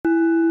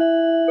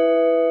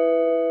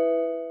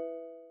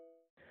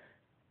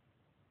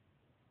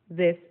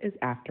This is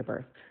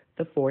Afterbirth,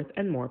 the fourth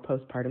and more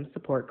postpartum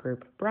support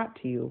group brought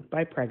to you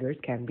by Preggers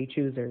Can Be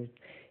Choosers.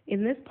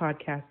 In this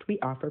podcast, we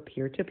offer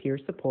peer-to-peer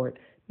support,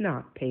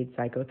 not paid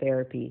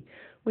psychotherapy.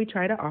 We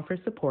try to offer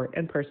support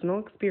and personal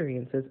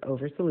experiences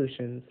over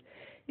solutions.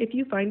 If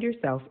you find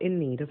yourself in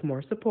need of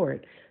more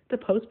support, the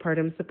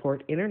Postpartum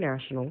Support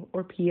International,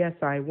 or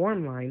PSI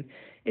Warm Line,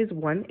 is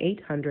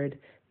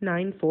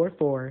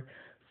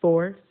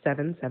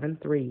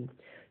 1-800-944-4773.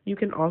 You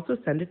can also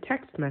send a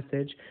text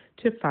message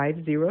to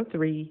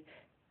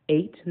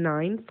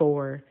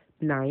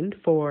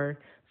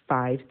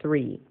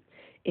 503-894-9453.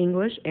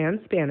 English and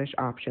Spanish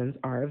options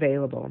are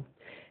available.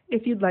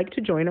 If you'd like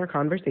to join our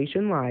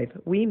conversation live,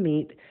 we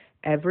meet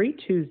every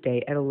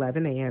Tuesday at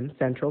 11 a.m.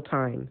 Central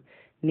Time.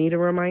 Need a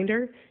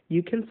reminder?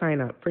 You can sign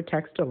up for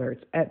text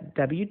alerts at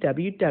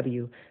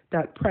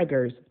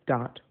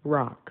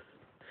www.preggers.rocks.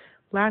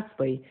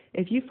 Lastly,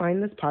 if you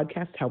find this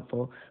podcast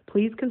helpful,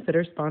 please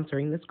consider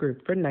sponsoring this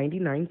group for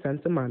 99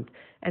 cents a month,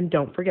 and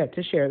don't forget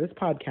to share this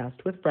podcast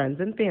with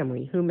friends and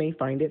family who may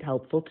find it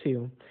helpful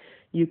too.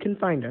 You can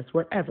find us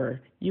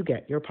wherever you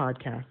get your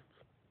podcasts.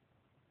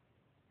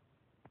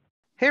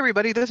 Hey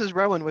everybody, this is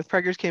Rowan with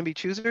Preggers Can Be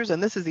Choosers,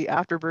 and this is the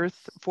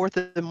Afterbirth fourth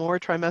and more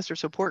trimester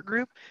support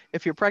group.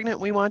 If you're pregnant,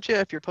 we want you.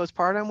 If you're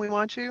postpartum, we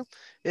want you.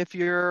 If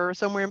you're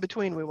somewhere in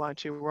between, we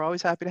want you. We're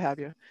always happy to have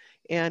you.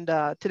 And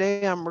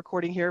today I'm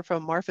recording here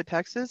from Marfa,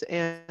 Texas,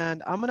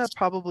 and I'm gonna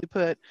probably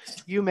put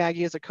you,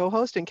 Maggie, as a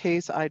co-host in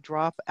case I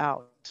drop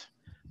out.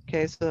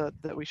 Okay, so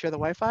that we share the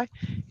Wi-Fi.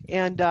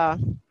 And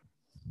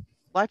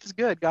life is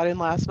good. Got in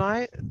last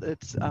night.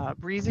 It's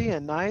breezy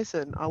and nice,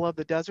 and I love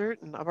the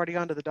desert. And I've already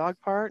gone to the dog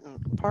park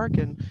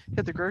and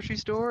hit the grocery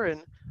store,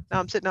 and now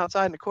I'm sitting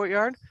outside in the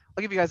courtyard.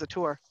 I'll give you guys a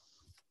tour.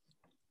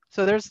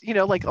 So there's,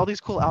 like all these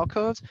cool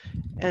alcoves,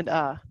 and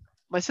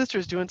my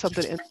sister's doing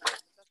something in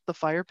the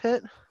fire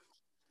pit.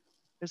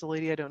 There's a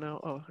lady I don't know.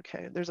 Oh,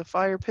 okay. There's a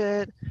fire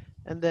pit,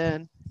 and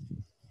then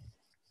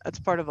that's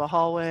part of a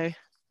hallway.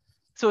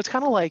 So it's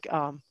kind of like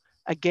a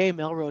gay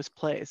Melrose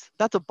Place.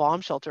 That's a bomb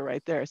shelter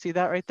right there. See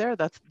that right there?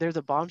 There's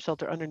a bomb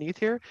shelter underneath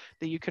here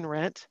that you can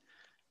rent.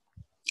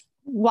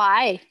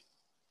 Why?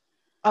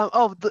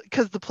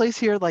 Because the place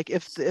here, like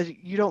if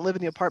you don't live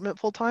in the apartment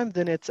full time,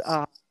 then it's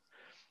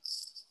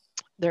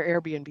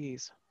they're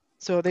Airbnbs.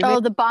 So they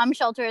the bomb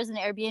shelter is an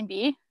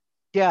Airbnb?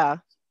 Yeah.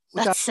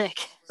 Which that's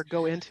sick.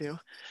 Go into.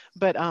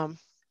 But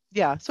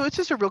yeah, so it's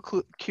just a real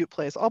cute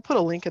place. I'll put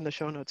a link in the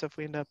show notes if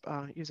we end up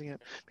using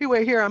it.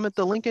 Anyway, here I'm at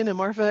the Lincoln in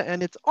Marfa,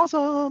 and it's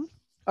awesome.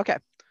 Okay,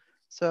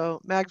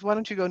 so Mags, why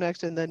don't you go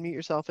next and then mute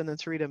yourself, and then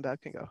Sarita and Bev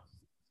can go.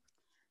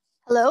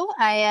 Hello,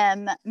 I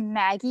am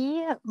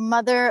Maggie,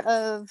 mother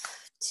of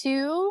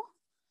 2,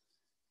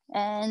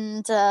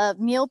 and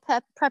meal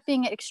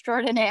prepping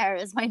extraordinaire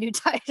is my new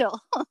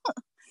title.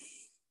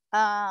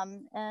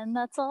 And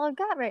that's all I've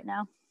got right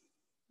now.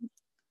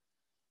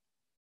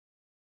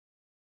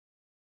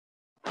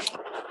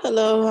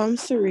 Hello, I'm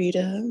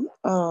Sarita.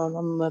 I'm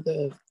a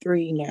mother of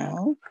 3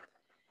 now.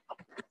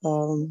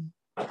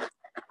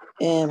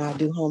 And I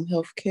do home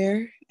health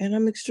care, and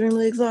I'm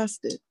extremely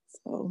exhausted.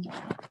 So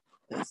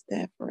that's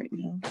that for right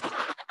now.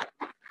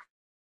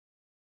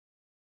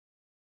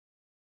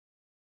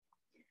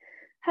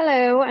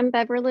 Hello, I'm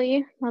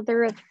Beverly,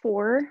 mother of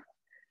 4.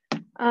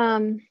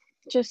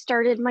 Just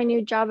started my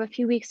new job a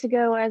few weeks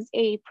ago as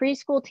a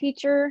preschool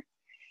teacher,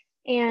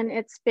 and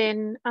it's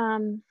been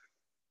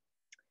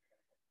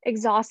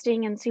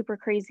exhausting and super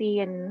crazy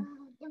and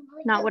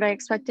not what I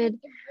expected.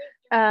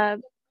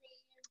 And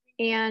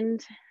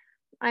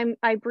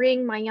I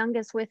bring my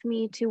youngest with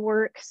me to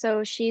work,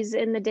 so she's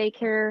in the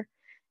daycare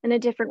in a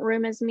different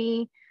room as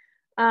me,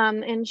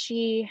 and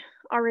she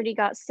already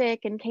got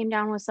sick and came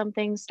down with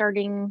something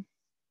starting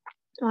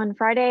on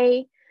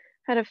Friday,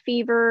 had a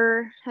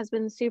fever, has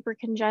been super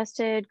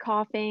congested,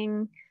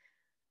 coughing.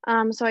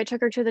 So I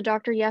took her to the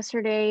doctor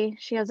yesterday.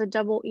 She has a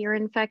double ear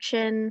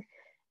infection,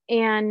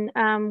 and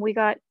we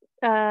got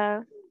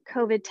a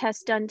COVID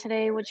test done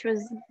today, which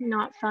was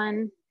not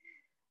fun.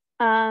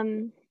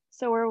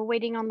 So we're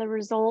waiting on the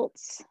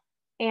results,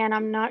 and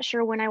I'm not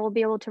sure when I will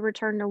be able to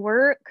return to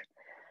work,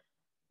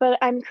 but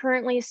I'm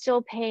currently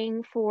still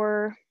paying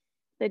for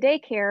the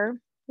daycare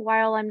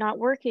while I'm not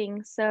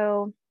working.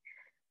 So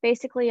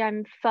basically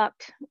I'm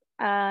fucked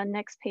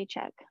next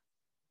paycheck.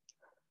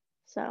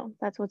 So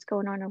that's what's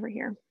going on over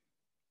here.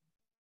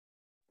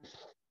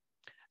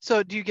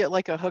 So do you get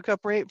like a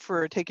hookup rate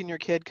for taking your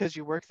kid because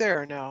you work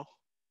there or no?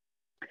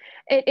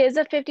 It is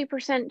a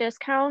 50%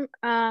 discount,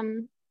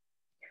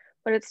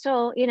 but it's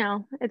still,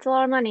 it's a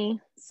lot of money.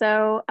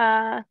 So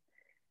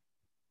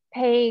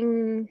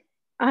paying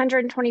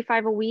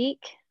 $125 a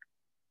week,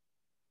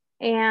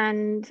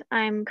 and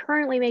I'm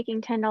currently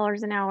making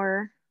 $10 an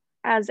hour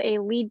as a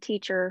lead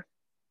teacher.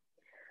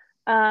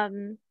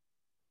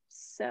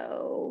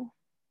 So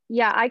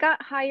yeah, I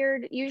got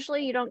hired.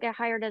 Usually you don't get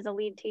hired as a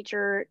lead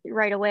teacher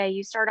right away.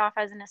 You start off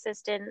as an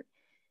assistant,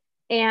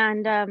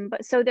 and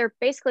but so they're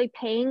basically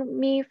paying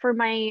me for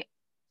my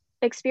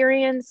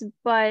experience,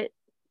 but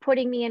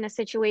putting me in a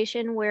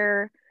situation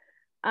where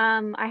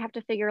I have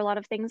to figure a lot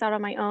of things out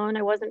on my own.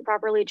 I wasn't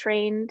properly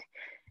trained,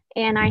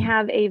 and I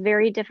have a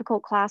very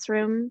difficult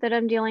classroom that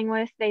I'm dealing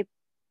with. They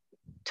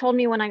told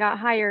me when I got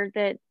hired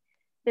that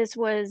this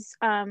was,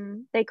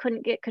 they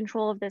couldn't get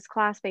control of this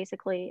class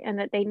basically, and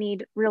that they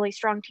need really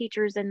strong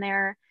teachers in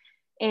there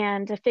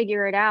and to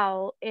figure it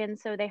out. And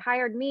so they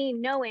hired me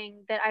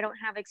knowing that I don't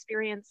have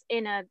experience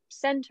in a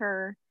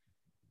center,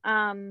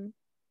 and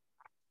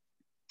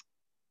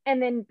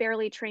then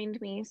barely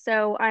trained me.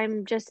 So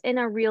I'm just in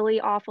a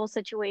really awful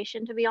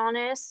situation, to be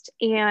honest.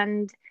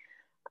 And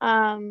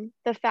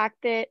the fact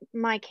that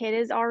my kid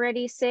is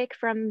already sick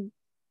from,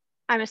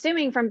 I'm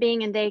assuming from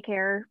being in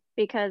daycare,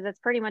 because that's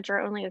pretty much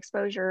our only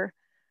exposure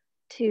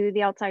to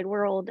the outside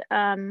world.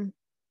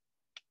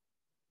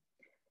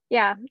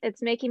 Yeah,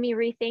 it's making me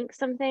rethink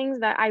some things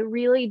that I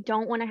really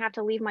don't want to have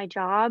to leave my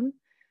job,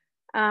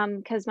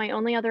 because my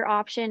only other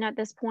option at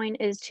this point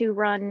is to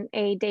run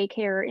a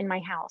daycare in my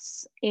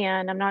house,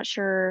 and I'm not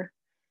sure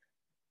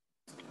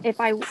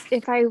if I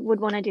would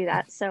want to do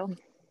that. So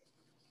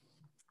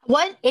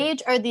What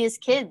age are these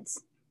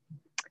kids?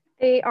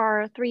 they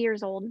are 3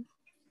 years old,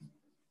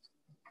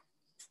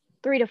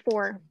 3 to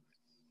 4.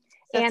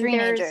 So And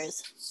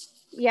teenagers.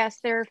 Yes,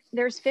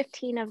 there's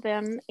 15 of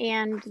them,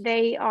 and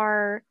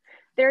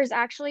there's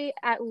actually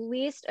at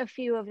least a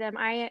few of them.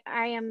 I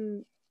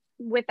am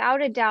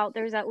without a doubt,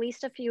 there's at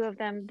least a few of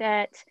them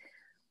that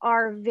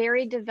are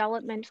very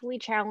developmentally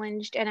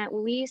challenged and at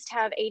least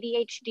have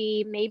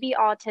ADHD, maybe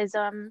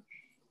autism,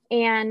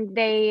 and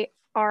they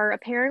are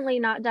apparently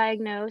not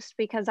diagnosed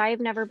because I have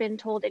never been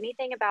told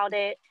anything about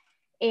it.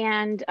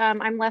 And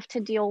I'm left to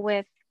deal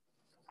with,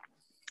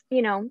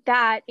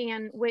 that,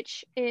 and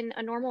which in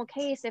a normal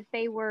case, if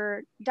they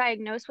were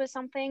diagnosed with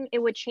something, it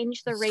would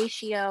change the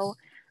ratio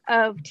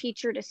of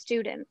teacher to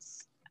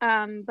students.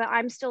 But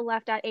I'm still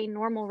left at a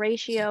normal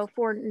ratio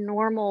for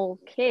normal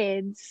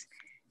kids,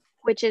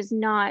 which is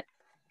not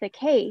the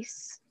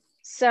case.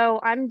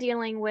 So I'm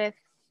dealing with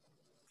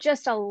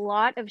just a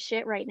lot of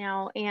shit right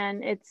now.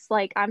 And it's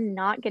like, I'm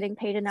not getting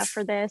paid enough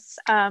for this.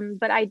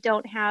 But I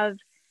don't have,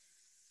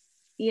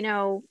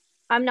 I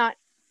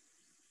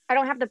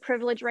don't have the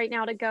privilege right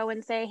now to go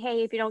and say,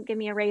 hey, if you don't give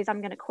me a raise,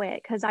 I'm going to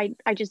quit. Cause I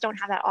just don't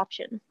have that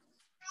option.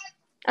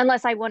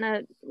 Unless I want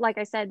to, like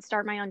I said,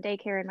 start my own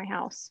daycare in my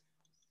house.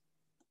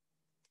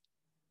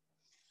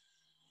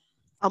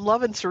 I'm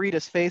loving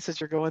Sarita's face as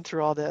you're going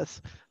through all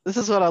this. This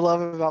is what I love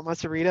about my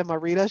Sarita. My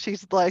Rita,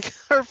 she's like,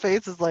 her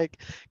face is like,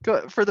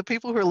 for the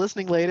people who are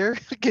listening later,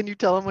 can you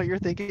tell them what you're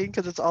thinking?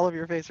 Because it's all of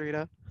your face,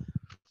 Rita.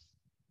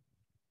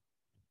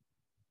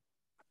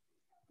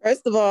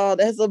 First of all,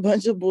 that's a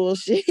bunch of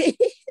bullshit.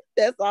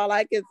 That's all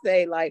I can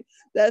say. Like,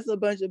 that's a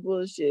bunch of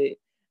bullshit.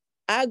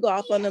 I go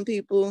off on them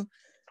people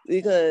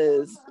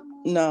because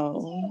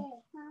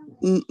no,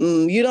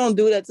 you don't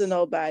do that to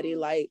nobody.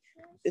 Like,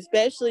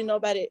 especially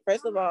nobody.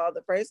 First of all,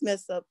 the first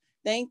mess up.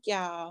 Thank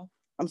y'all.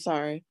 I'm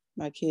sorry,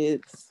 my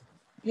kids.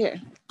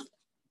 Here,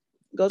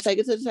 go take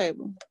it to the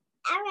table.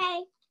 All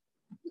right.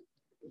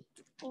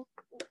 All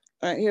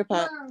right, here,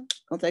 Pop.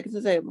 Go take it to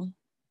the table.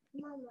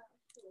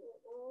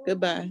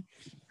 Goodbye.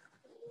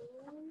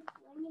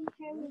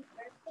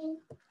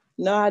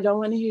 No, I don't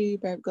want to hear you,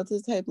 babe. Go to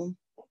the table.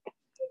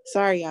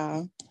 Sorry,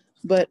 y'all.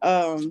 But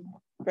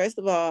first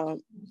of all,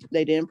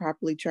 they didn't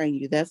properly train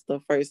you. That's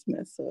the first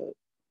mess up.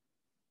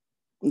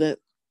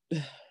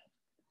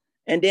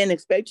 And then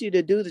expect you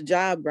to do the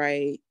job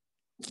right.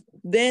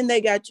 Then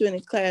they got you in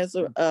a class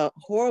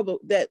horrible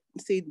they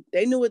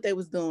knew what they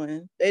was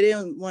doing. They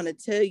didn't want to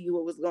tell you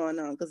what was going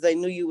on because they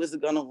knew you was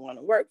gonna want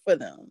to work for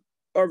them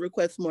or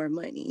request more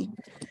money.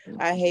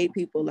 I hate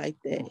people like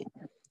that.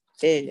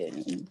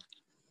 And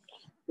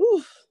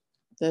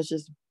that's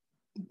just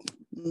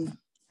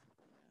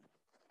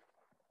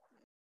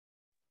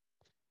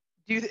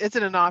Is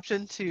it an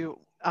option to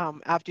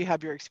after you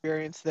have your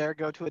experience there,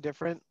 go to a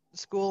different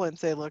school and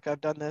say, look,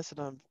 I've done this and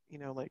I'm,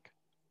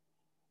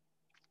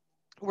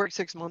 worked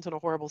 6 months in a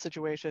horrible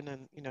situation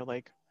and,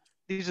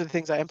 these are the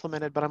things I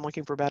implemented, but I'm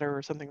looking for better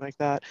or something like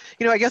that.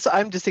 I guess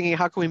I'm just thinking,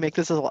 how can we make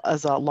this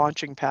as a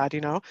launching pad,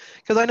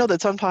 because I know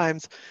that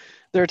sometimes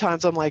there are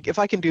times I'm like, if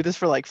I can do this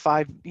for like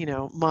 5,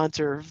 months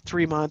or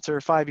 3 months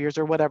or 5 years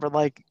or whatever,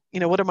 like,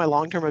 what are my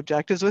long-term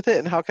objectives with it?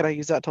 And how can I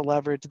use that to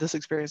leverage this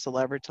experience to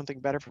leverage something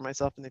better for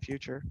myself in the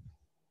future?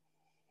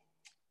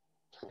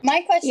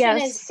 My question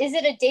is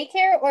it a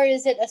daycare or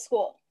is it a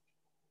school?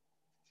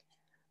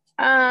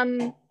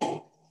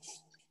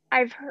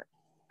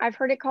 I've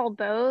heard it called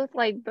both.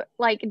 Like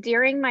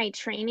during my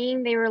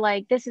training, they were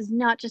like, this is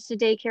not just a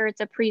daycare,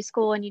 it's a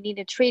preschool and you need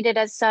to treat it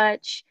as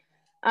such.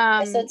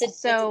 So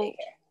it's a daycare.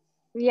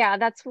 Yeah,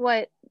 that's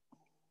what,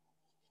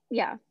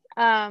 yeah.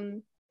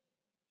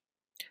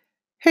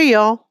 Hey,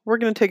 y'all, we're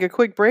going to take a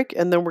quick break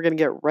and then we're going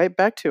to get right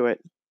back to it.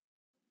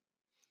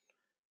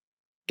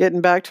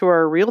 Getting back to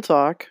our real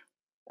talk,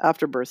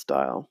 afterbirth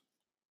style.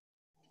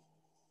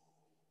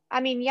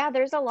 I mean, yeah,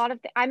 there's a lot of,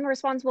 I'm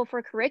responsible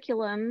for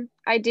curriculum.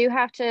 I do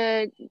have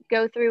to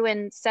go through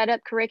and set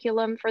up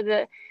curriculum for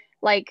the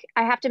like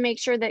I have to make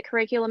sure that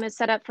curriculum is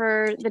set up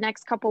for the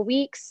next couple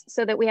weeks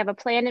so that we have a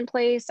plan in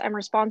place. I'm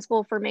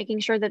responsible for making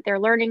sure that they're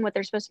learning what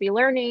they're supposed to be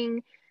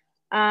learning.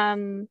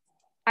 I'm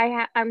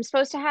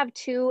supposed to have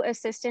 2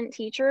 assistant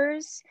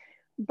teachers,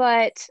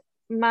 but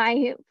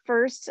my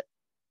first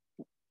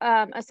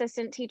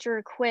assistant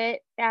teacher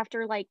quit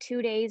after like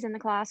 2 days in the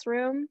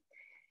classroom.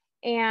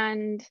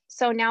 And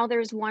so now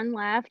there's 1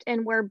 left,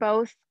 and we're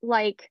both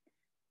like,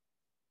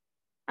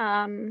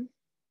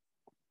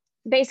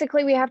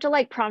 basically we have to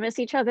like promise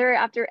each other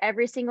after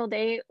every single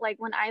day. Like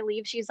when I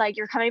leave, she's like,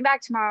 "You're coming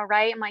back tomorrow,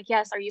 right?" I'm like,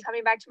 "Yes." "Are you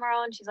coming back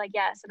tomorrow?" And she's like,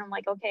 "Yes." And I'm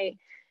like, "Okay."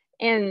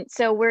 And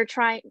so we're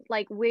trying,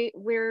 like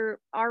we're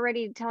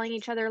already telling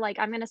each other, like,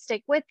 "I'm gonna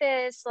stick with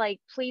this, like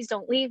please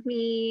don't leave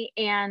me."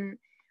 And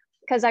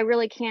because I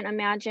really can't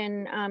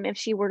imagine if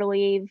she were to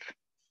leave,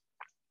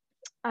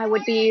 I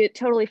would be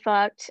totally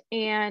fucked.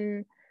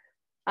 And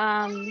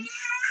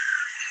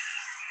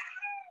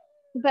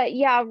but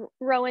yeah,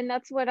 Rowan,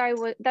 that's what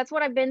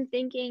I've been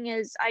thinking,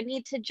 is I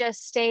need to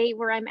just stay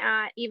where I'm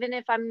at, even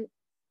if I'm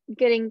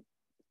getting,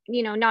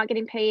 not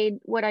getting paid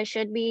what I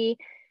should be.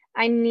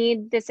 I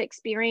need this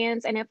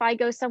experience. And if I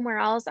go somewhere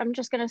else, I'm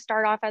just going to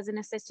start off as an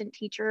assistant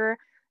teacher.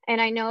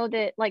 And I know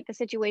that like the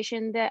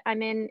situation that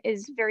I'm in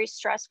is very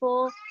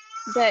stressful,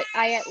 but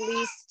I at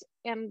least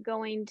am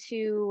going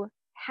to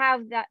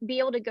have that, be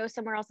able to go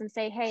somewhere else and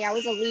say, "Hey, I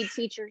was a lead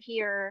teacher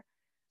here.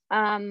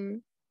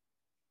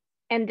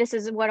 And this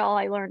is what all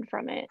I learned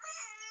from it."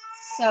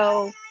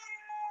 So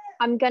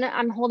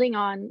I'm holding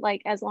on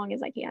like as long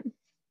as I can.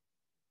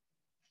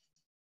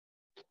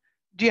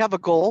 Do you have a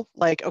goal?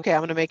 Like, okay, I'm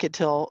going to make it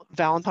till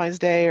Valentine's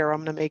Day, or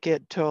I'm going to make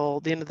it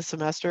till the end of the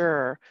semester,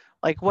 or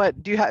like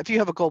what do you have? If you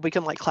have a goal, we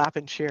can like clap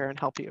and cheer and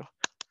help you.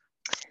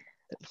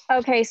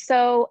 Okay,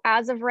 so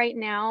as of right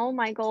now,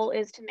 my goal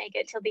is to make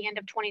it till the end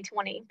of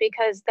 2020,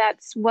 because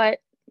that's what,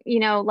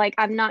 like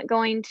I'm not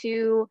going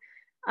to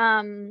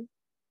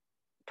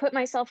put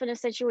myself in a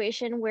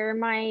situation where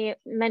my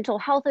mental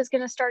health is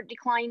going to start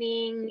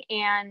declining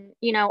and,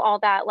 all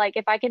that. Like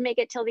if I can make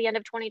it till the end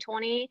of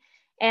 2020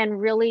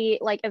 and really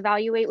like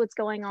evaluate what's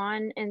going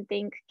on and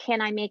think, can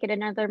I make it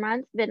another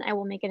month? Then I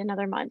will make it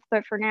another month.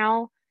 But for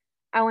now,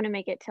 I want to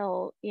make it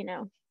till, the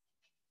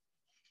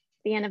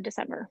end of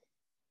December.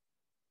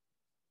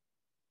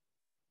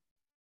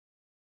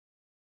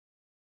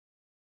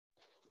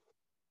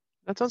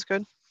 That sounds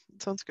good.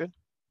 That sounds good.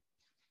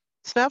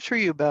 Snaps for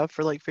you, Bev,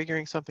 for like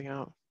figuring something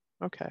out.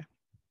 Okay.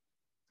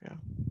 Yeah.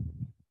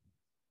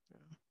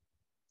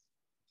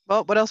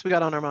 Well, what else we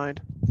got on our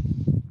mind?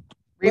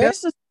 Rita?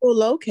 Where's the school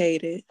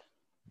located?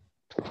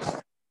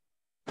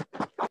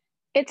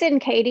 It's in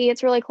Katy.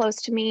 It's really close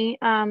to me.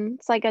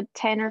 It's like a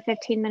 10 or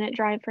 15-minute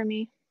drive for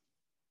me.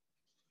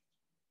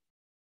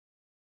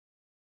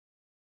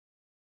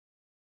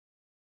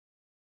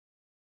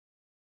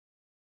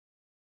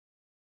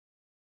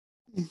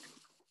 I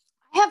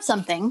have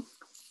something.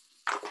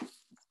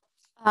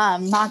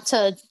 Not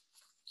to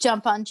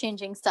jump on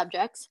changing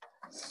subjects.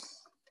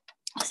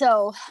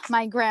 So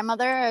my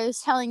grandmother, I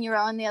was telling you,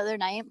 Rowan, the other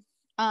night,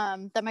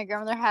 that my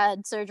grandmother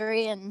had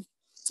surgery, and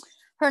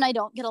her and I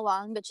don't get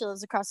along, but she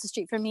lives across the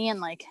street from me, and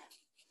like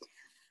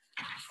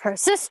her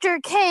sister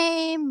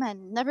came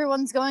and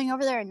everyone's going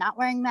over there and not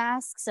wearing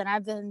masks, and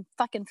I've been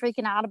fucking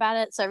freaking out about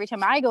it. So every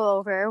time I go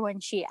over, when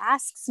she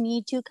asks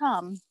me to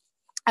come,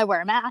 I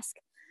wear a mask.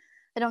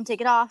 I don't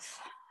take it off.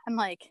 I'm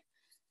like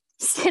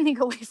standing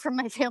away from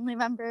my family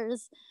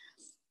members.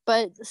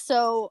 But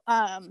so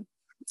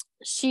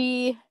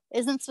she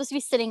isn't supposed to be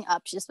sitting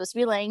up. She's supposed to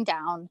be laying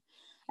down,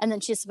 and then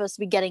she's supposed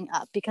to be getting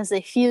up because they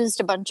fused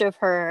a bunch of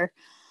her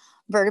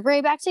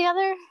vertebrae back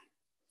together,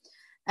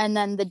 and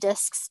then the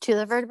discs to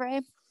the vertebrae.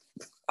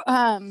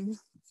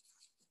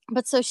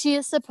 But so she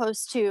is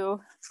supposed to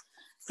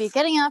be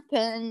getting up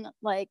and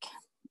like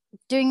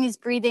doing these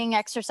breathing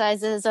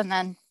exercises and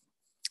then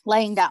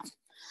laying down.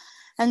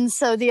 And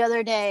so the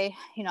other day,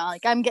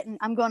 like I'm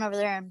going over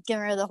there, I'm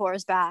giving her the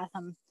horse bath,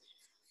 I'm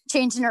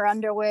changing her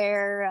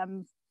underwear,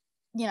 I'm,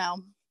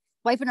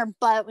 wiping her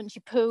butt when she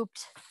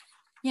pooped,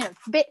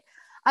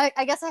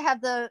 I guess I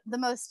have the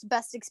most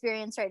best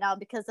experience right now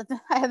because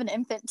I have an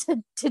infant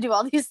to do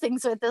all these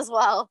things with as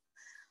well.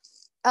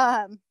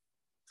 But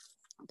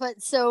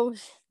so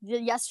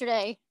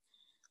yesterday,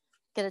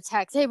 get a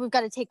text, "Hey, we've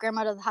got to take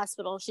grandma to the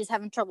hospital. She's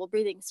having trouble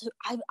breathing." So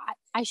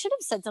I should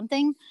have said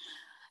something.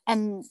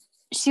 And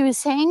she was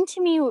saying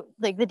to me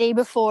like the day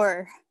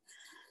before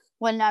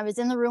when I was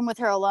in the room with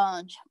her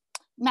alone,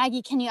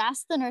 "Maggie, can you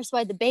ask the nurse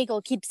why the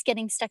bagel keeps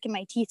getting stuck in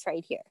my teeth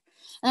right here?"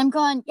 And I'm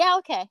going, "Yeah,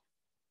 okay."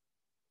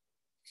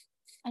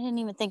 I didn't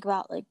even think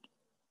about like,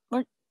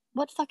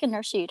 what fucking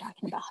nurse are you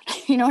talking about?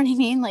 You know what I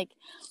mean? Like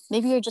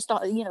maybe you're just,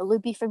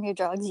 loopy from your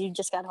drugs. You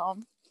just got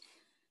home.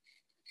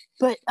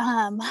 But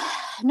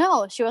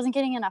no, she wasn't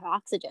getting enough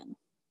oxygen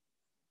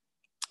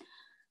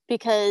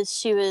because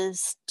she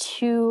was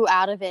too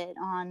out of it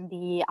on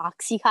the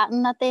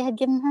Oxycontin that they had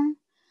given her,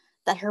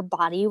 that her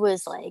body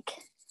was like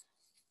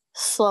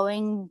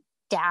slowing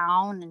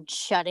down and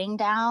shutting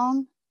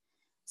down.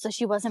 So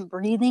she wasn't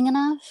breathing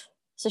enough.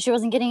 So she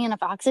wasn't getting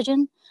enough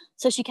oxygen.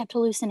 So she kept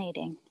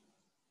hallucinating.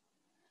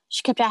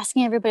 She kept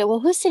asking everybody, well,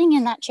 who's sitting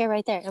in that chair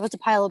right there? It was a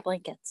pile of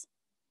blankets.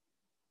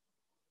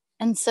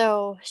 And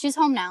so she's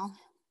home now,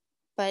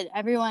 but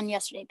everyone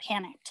yesterday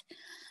panicked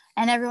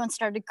and everyone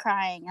started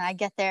crying. And I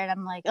get there and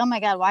I'm like, oh my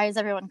God, why is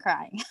everyone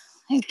crying?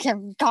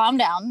 Calm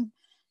down,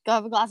 go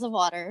have a glass of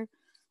water.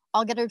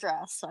 I'll get her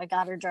dressed. So I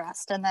got her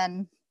dressed. And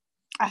then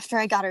after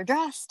I got her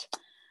dressed,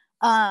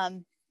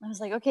 I was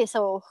like, okay,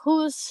 so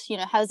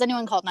has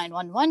anyone called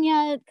 911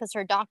 yet? Because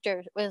her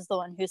doctor was the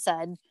one who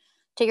said,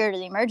 take her to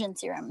the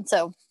emergency room.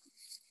 So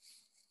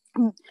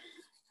as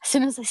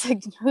soon as I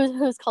said,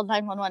 who's called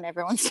 911,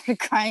 everyone started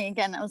crying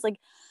again. I was like,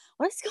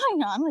 what is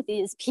going on with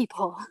these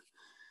people?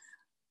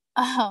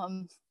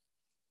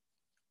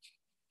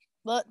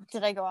 But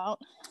did I go out?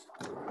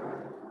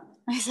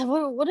 I said,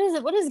 what is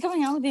it? What is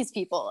going on with these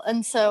people?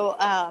 And so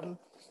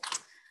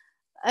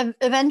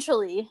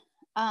eventually,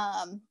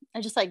 I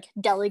just like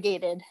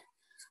delegated,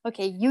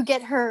 okay, you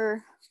get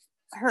her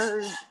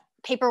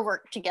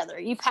paperwork together,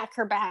 you pack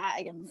her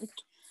bag, and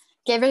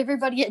give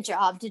everybody a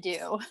job to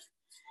do.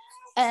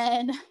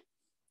 And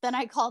then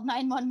I called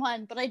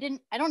 911, but I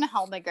don't know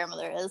how old my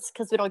grandmother is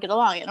because we don't get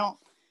along. I don't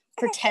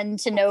pretend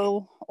to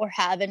know or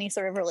have any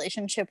sort of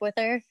relationship with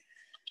her.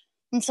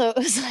 And so it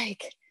was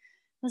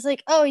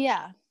like, oh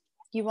yeah,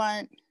 you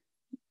want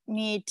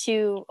me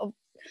to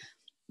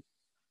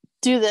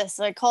do this?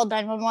 So I called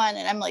 911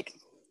 and I'm like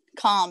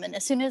calm. And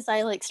as soon as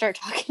I like start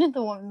talking to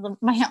the woman,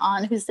 my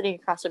aunt who's sitting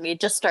across from me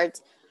just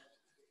starts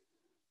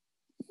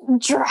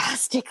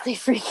drastically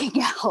freaking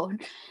out.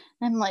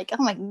 And I'm like,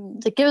 oh my,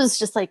 like it was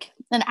just like,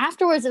 and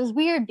afterwards it was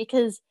weird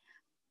because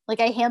like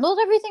I handled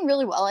everything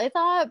really well, I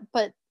thought,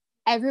 but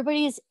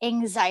everybody's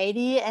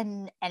anxiety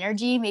and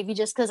energy, maybe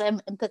just because I'm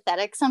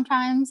empathetic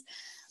sometimes,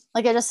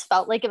 like I just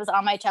felt like it was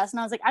on my chest and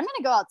I was like, I'm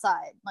gonna go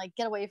outside, like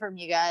get away from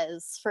you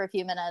guys for a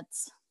few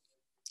minutes.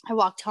 I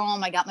walked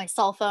home, I got my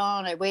cell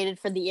phone, I waited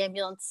for the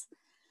ambulance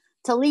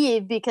to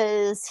leave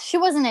because she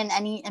wasn't in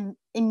any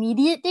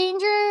immediate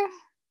danger.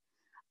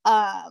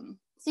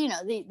 So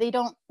they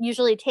don't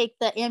usually take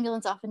the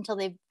ambulance off until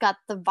they've got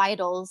the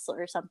vitals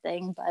or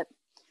something, but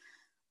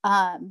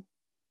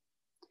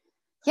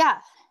yeah,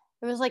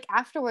 it was like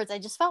afterwards I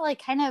just felt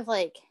like kind of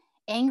like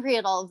angry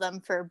at all of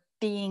them for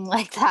being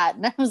like that.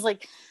 And I was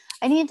like,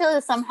 I need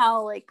to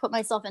somehow like put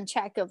myself in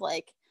check of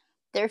like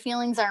their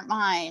feelings aren't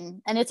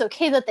mine, and it's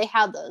okay that they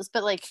have those,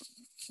 but like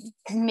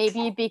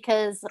maybe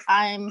because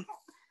I'm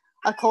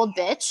a cold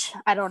bitch,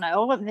 I don't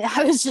know,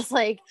 I was just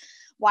like,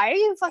 why are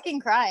you fucking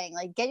crying?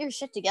 Like get your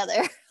shit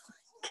together.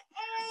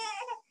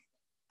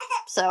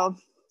 So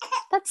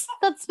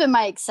that's been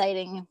my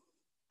exciting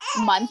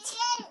month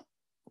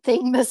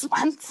thing this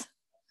month,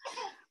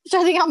 which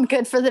I think I'm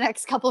good for the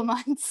next couple of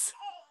months.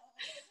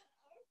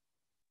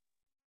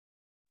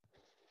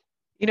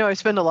 I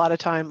spend a lot of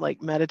time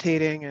like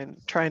meditating and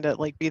trying to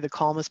like be the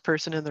calmest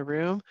person in the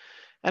room,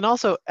 and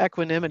also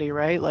equanimity,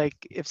 right? Like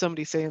if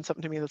somebody's saying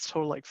something to me that's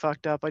totally like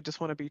fucked up, I just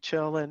want to be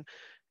chill and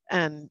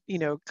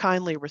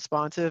kindly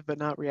responsive but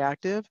not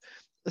reactive.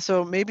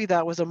 So maybe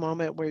that was a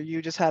moment where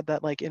you just had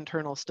that like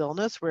internal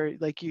stillness where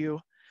like you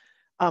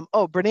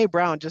Brene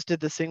Brown just did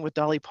this thing with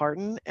Dolly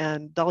Parton,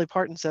 and Dolly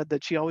Parton said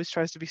that she always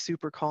tries to be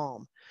super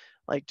calm.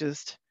 Like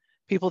just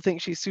people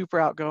think she's super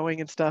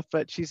outgoing and stuff,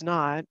 but she's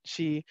not.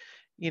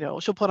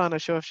 She'll put on a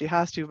show if she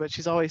has to, but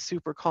she's always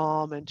super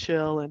calm and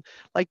chill and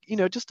like,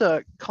 just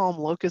a calm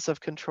locus of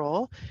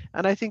control.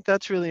 And I think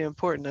that's really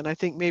important. And I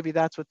think maybe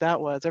that's what that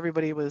was.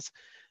 Everybody was,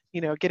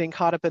 getting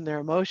caught up in their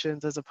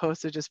emotions as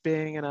opposed to just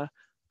being in a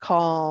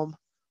calm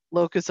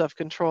locus of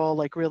control,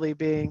 like really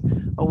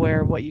being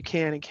aware of what you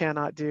can and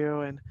cannot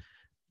do, and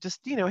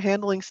just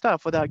handling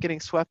stuff without getting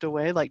swept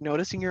away, like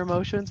noticing your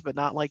emotions but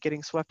not like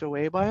getting swept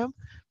away by them.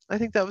 I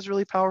think that was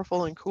really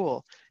powerful and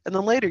cool. And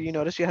then later you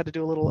noticed you had to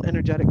do a little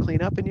energetic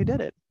cleanup and you did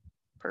it.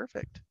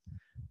 Perfect.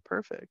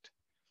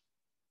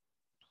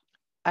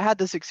 I had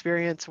this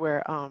experience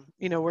where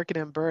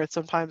working in birth,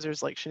 sometimes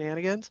there's like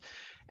shenanigans,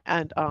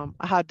 and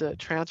I had to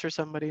transfer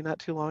somebody not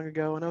too long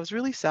ago and I was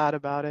really sad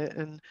about it.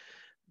 And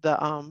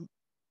the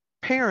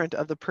parent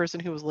of the person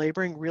who was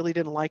laboring really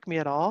didn't like me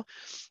at all,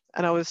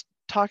 and I was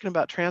talking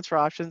about transfer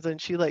options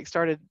and she like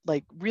started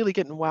like really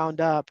getting wound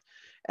up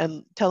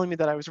and telling me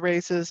that I was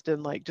racist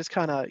and like just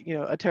kind of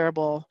a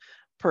terrible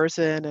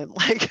person, and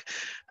like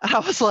I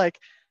was like,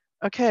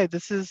 okay,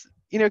 this is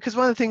because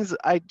one of the things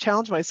I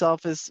challenge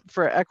myself is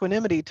for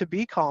equanimity, to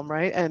be calm,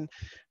 right? And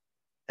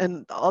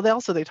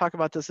they talk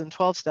about this in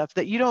 12 steps,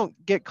 that you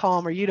don't get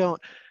calm or you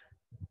don't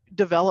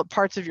develop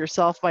parts of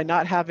yourself by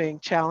not having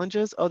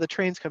challenges. Oh, the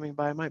train's coming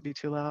by, it might be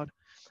too loud.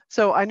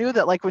 So I knew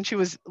that like when she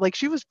was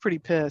pretty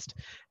pissed,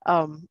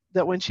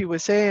 that when she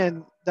was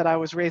saying that I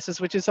was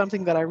racist, which is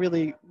something that I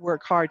really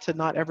work hard to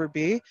not ever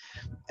be.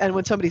 And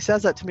when somebody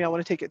says that to me, I want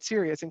to take it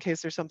serious in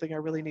case there's something I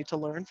really need to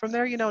learn from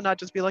there, not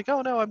just be like,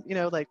 oh no, I'm,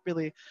 like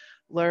really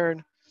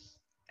learn.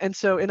 And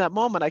so in that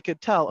moment I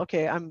could tell,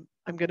 okay, I'm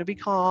going to be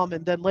calm.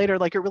 And then later,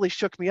 like it really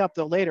shook me up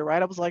though later,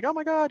 right? I was like, oh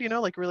my God,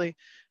 like really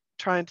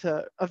trying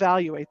to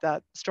evaluate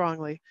that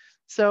strongly.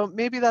 So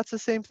maybe that's the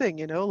same thing,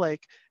 you know,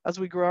 like as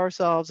we grow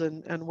ourselves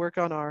and work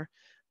on our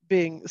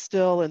being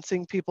still and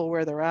seeing people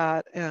where they're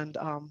at, and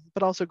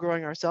but also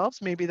growing ourselves.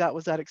 Maybe that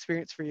was that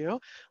experience for you,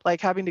 like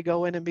having to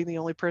go in and being the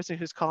only person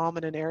who's calm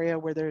in an area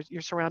where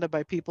you're surrounded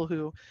by people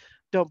who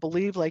don't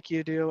believe like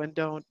you do and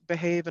don't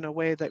behave in a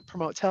way that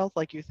promotes health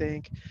like you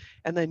think,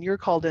 and then you're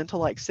called in to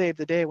like save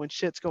the day when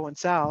shit's going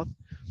south,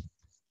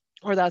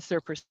 or that's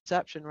their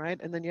perception, right?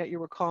 And then yet you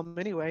were calm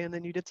anyway, and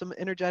then you did some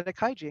energetic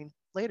hygiene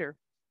later,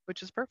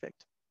 which is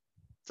perfect.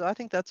 So I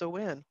think that's a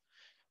win.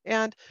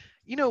 And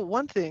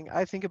one thing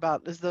I think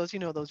about is those,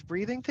 those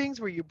breathing things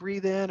where you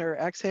breathe in or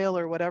exhale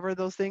or whatever,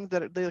 those things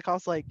that they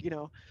cost like,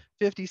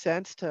 50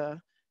 cents to,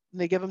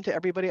 and they give them to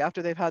everybody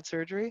after they've had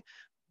surgery.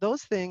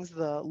 Those things,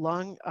 the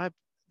lung, I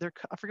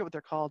forget what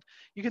they're called.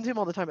 You can see them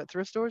all the time at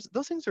thrift stores.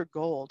 Those things are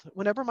gold.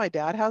 Whenever my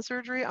dad has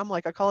surgery, I'm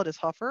like, I call it his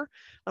huffer.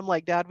 I'm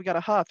like, Dad, we got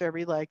to huff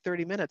every like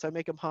 30 minutes. I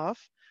make him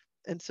huff.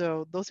 And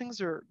so those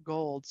things are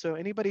gold. So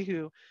anybody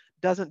who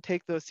doesn't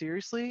take those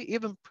seriously,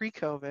 even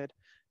pre-COVID,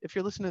 if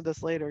you're listening to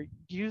this later,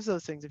 use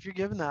those things. If you're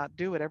given that,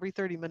 do it every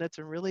 30 minutes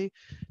and really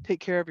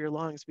take care of your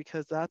lungs,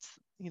 because that's,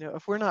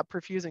 if we're not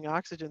perfusing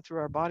oxygen through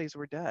our bodies,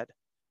 we're dead.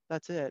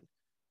 That's it.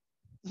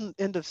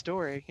 End of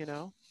story,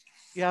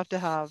 You have to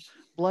have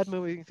blood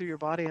moving through your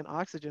body and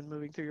oxygen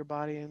moving through your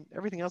body, and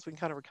everything else we can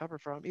kind of recover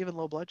from, even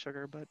low blood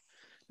sugar. But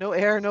no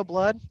air, no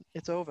blood,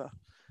 it's over.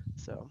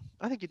 So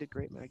I think you did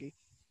great, Maggie.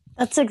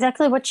 That's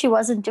exactly what she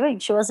wasn't doing.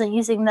 She wasn't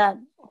using that.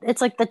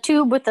 It's like the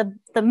tube with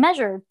the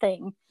measure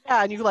thing.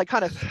 Yeah, and you like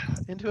kind of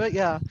into it.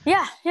 Yeah.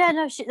 Yeah.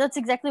 No, that's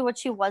exactly what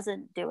she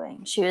wasn't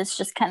doing. She was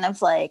just kind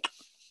of like,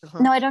 Uh-huh.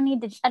 no, I don't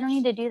need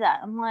to do that.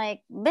 I'm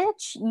like,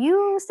 bitch,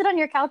 you sit on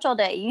your couch all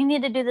day. You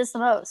need to do this the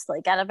most,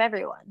 like out of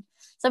everyone.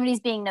 Somebody's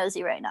being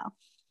nosy right now.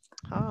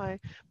 Hi.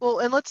 Well,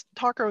 and let's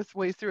talk our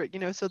way through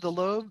it. So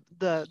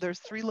there's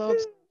 3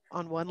 lobes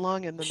on one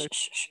lung, and then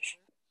there's,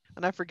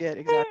 and I forget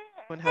exactly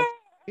when has,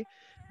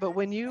 but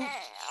when you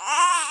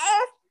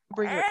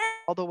bring your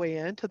all the way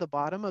into the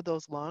bottom of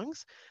those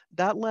lungs,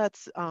 that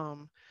lets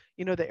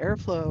the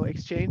airflow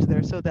exchange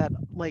there, so that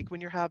like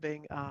when you're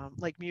having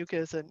like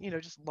mucus and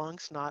just lung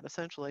snot,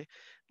 essentially,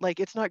 like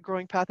it's not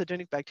growing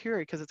pathogenic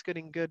bacteria because it's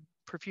getting good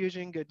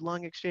perfusion, good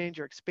lung exchange,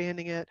 you're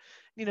expanding it,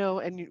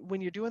 and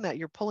when you're doing that,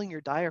 you're pulling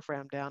your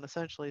diaphragm down,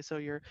 essentially. So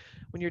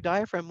when your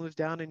diaphragm moves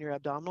down in your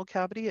abdominal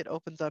cavity, it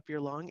opens up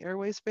your lung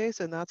airway space,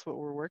 and that's what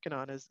we're working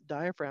on, is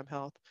diaphragm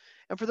health.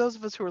 And for those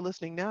of us who are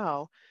listening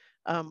now,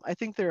 I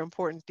think they're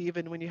important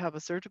even when you have a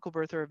surgical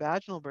birth or a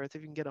vaginal birth,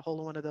 if you can get a hold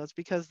of one of those,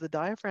 because the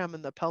diaphragm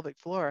and the pelvic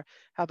floor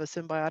have a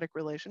symbiotic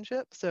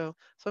relationship. So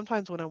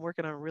sometimes when I'm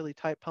working on really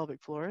tight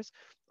pelvic floors,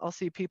 I'll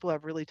see people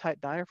have really tight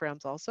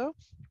diaphragms also.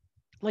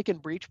 Like in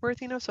breech birth,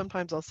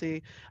 sometimes I'll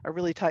see a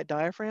really tight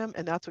diaphragm,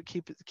 and that's what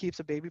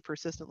keeps a baby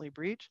persistently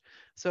breech.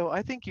 So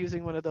I think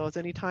using one of those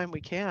anytime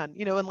we can,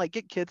 and like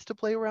get kids to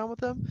play around with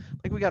them.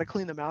 Like we got to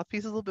clean the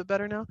mouthpiece a little bit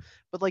better now,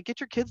 but like get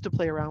your kids to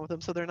play around with them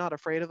so they're not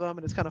afraid of them,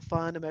 and it's kind of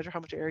fun to measure how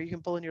much air you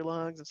can pull in your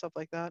lungs and stuff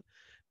like that.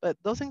 But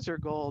those things are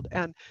gold,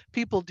 and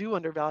people do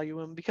undervalue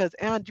them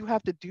and you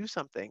have to do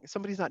something.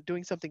 Somebody's not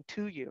doing something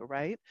to you,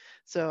 right?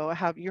 So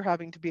you're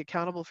having to be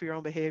accountable for your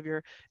own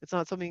behavior. It's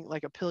not something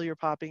like a pill you're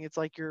popping. It's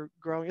like you're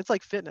growing. It's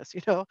like fitness,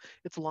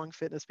 it's lung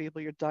fitness,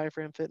 people, your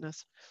diaphragm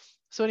fitness.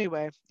 So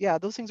anyway, yeah,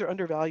 those things are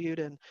undervalued,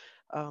 and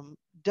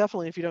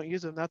definitely if you don't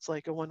use them, that's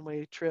like a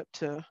one-way trip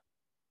to,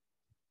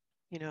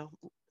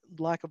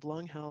 lack of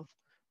lung health.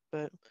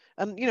 But,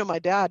 and my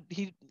dad,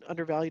 he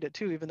undervalued it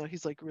too, even though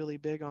he's like really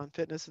big on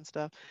fitness and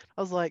stuff.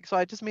 I was like, so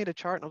I just made a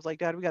chart and I was like,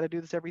 Dad, we got to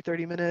do this every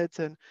 30 minutes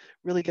and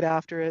really get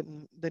after it.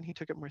 And then he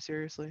took it more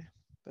seriously.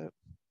 But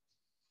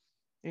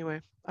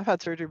anyway, I've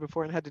had surgery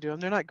before and had to do them.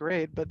 They're not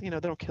great, but they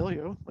don't kill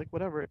you. Like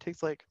whatever, it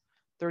takes like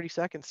 30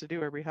 seconds to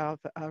do every half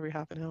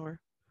an hour.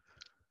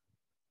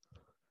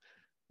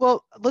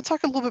 Well, let's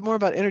talk a little bit more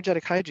about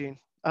energetic hygiene.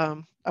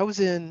 I was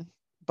in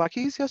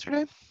Buc-ee's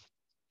yesterday.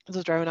 I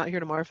was driving out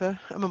here to Marfa.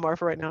 I'm in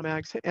Marfa right now,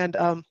 Mags, and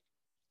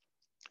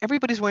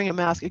everybody's wearing a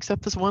mask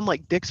except this one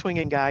like dick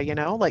swinging guy,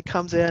 like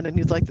comes in and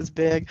he's like this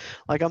big,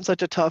 like I'm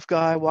such a tough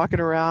guy walking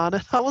around.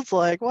 And I was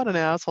like, what an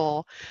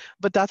asshole.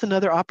 But that's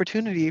another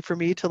opportunity for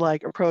me to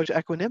like approach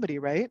equanimity,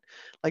 right?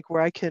 Like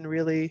where I can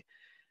really,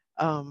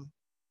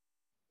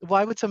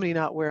 why would somebody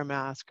not wear a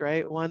mask,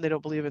 right? One, they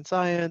don't believe in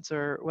science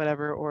or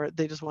whatever, or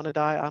they just want to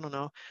die. I don't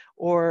know.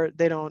 Or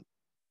they don't,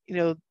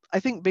 I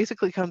think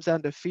basically comes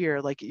down to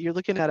fear. Like you're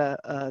looking at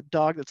a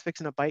dog that's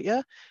fixing to bite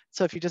you.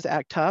 So if you just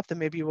act tough, then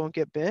maybe you won't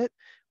get bit,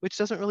 which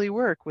doesn't really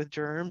work with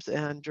germs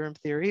and germ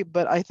theory.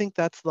 But I think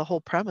that's the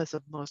whole premise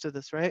of most of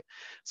this, right?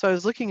 So I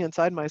was looking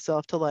inside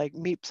myself to like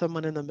meet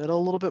someone in the middle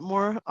a little bit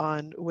more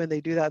on when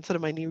they do that, instead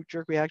of my knee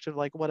jerk reaction of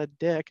like, what a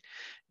dick,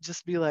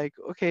 just be like,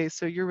 okay,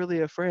 so you're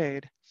really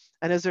afraid.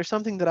 And is there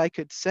something that I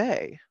could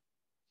say?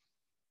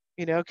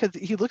 you know, because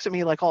he looks at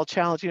me like all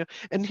challenged, you know.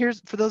 And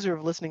here's, for those who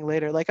are listening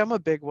later, like I'm a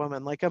big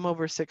woman, like I'm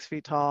over 6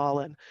 feet tall,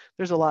 and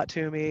there's a lot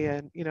to me,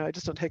 and you know, I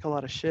just don't take a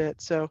lot of shit.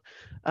 So,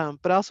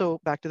 but also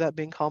back to that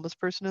being calmest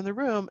person in the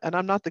room, and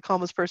I'm not the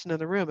calmest person in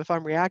the room if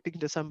I'm reacting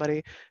to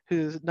somebody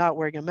who's not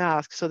wearing a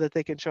mask so that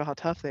they can show how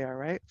tough they are,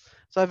 right?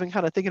 So I've been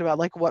kind of thinking about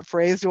like, what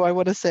phrase do I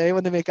want to say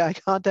when they make eye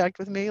contact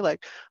with me?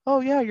 Like,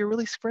 oh yeah, you're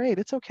really sprayed.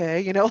 It's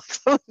okay, you know,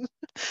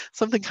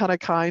 something kind of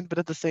kind, but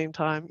at the same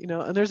time, you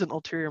know, and there's an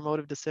ulterior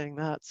motive to saying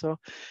that. So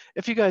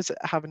if you guys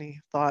have any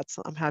thoughts,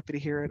 I'm happy to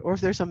hear it. Or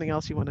if there's something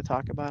else you want to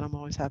talk about, I'm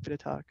always happy to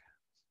talk.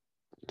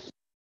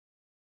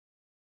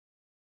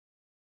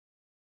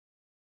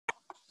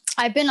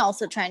 I've been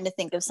also trying to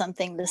think of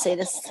something to say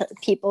to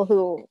people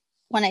who,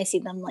 when I see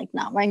them like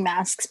not wearing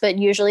masks, but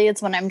usually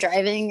it's when I'm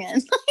driving and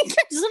like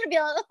I just want to be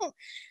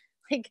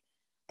like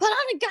put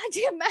on a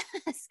goddamn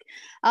mask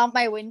out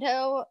my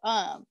window,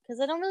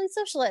 because I don't really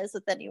socialize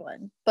with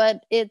anyone.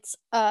 But it's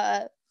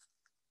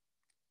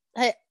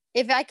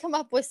if I come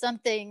up with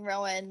something,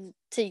 Rowan,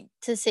 to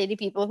say to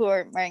people who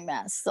aren't wearing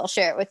masks, I'll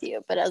share it with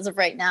you. But as of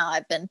right now,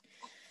 I've been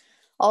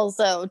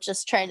also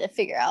just trying to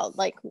figure out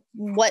like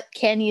what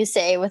can you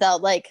say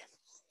without like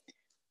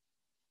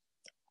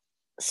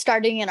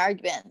starting an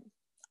argument.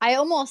 I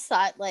almost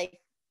thought like,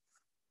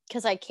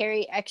 because I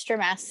carry extra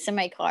masks in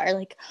my car,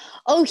 like,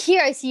 oh,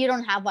 here, I see you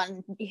don't have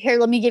one. Here,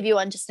 let me give you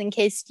one just in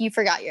case you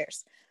forgot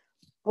yours.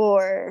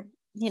 Or,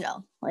 you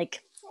know,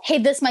 like, hey,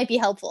 this might be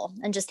helpful,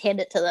 and just hand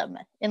it to them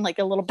in like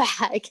a little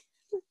bag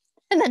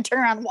and then turn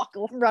around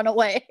and run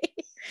away.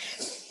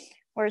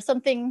 Or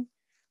something.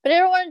 But I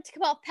don't want it to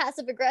come off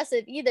passive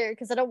aggressive either,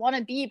 because I don't want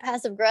to be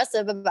passive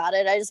aggressive about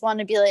it. I just want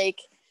to be like,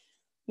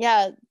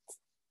 yeah,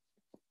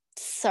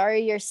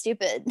 sorry, you're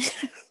stupid.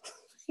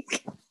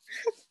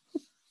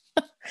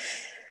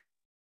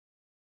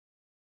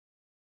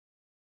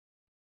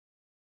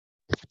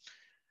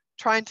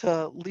 Trying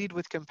to lead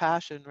with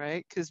compassion,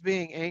 right? Because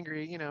being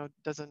angry, you know,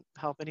 doesn't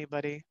help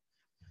anybody.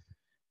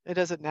 It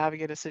doesn't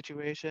navigate a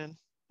situation.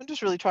 I'm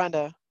just really trying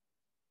to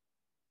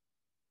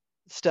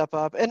step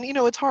up. And, you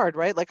know, it's hard,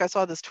 right? Like I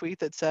saw this tweet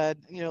that said,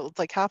 you know, it's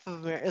like half of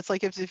America, it's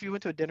like if you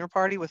went to a dinner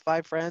party with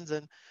 5 friends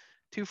and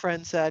 2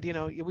 friends said, you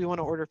know, we want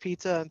to order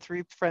pizza, and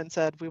 3 friends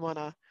said, we want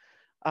to,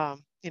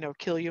 you know,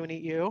 kill you and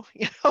eat you.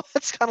 You know,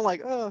 it's kind of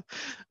like, oh,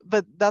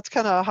 but that's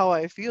kind of how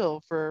I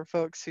feel for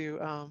folks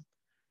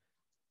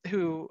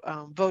who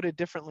voted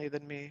differently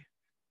than me.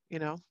 You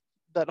know,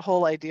 that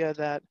whole idea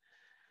that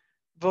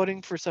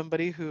voting for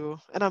somebody who,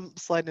 and I'm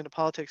sliding into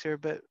politics here,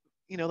 but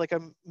you know, like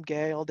I'm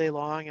gay all day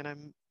long, and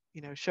I'm,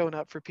 you know, showing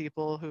up for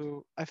people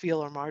who I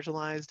feel are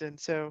marginalized, and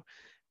so,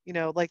 you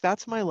know, like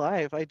that's my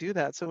life. I do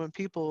that. So when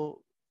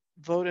people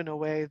vote in a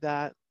way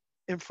that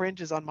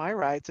infringes on my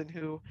rights, and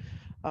who,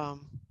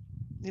 um,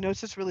 you know,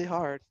 it's just really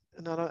hard.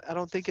 And I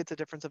don't think it's a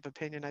difference of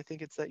opinion. I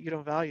think it's that you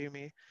don't value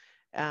me.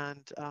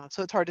 And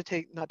so it's hard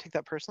to not take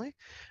that personally.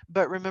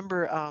 But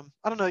remember,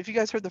 I don't know if you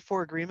guys heard the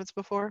 4 agreements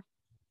before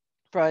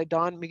by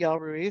Don Miguel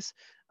Ruiz.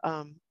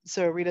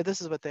 So Rita,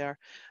 this is what they are.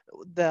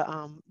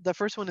 The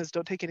first one is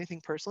don't take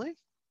anything personally,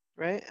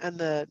 right? And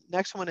the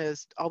next one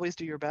is always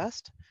do your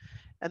best.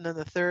 And then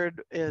the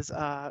third is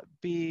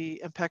be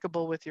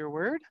impeccable with your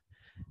word.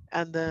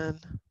 And then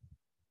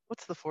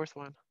what's the fourth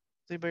one?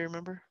 Does anybody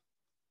remember?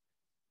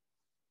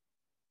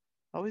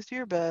 Always do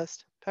your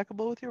best,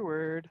 impeccable with your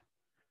word.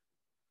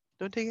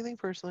 Don't take anything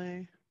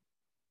personally.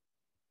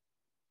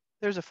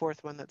 There's a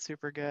fourth one that's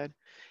super good.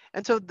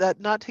 And so that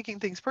not taking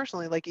things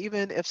personally, like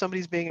even if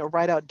somebody's being a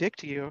right out dick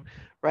to you,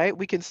 right,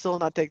 we can still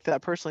not take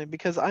that personally,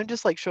 because I'm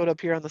just like showed up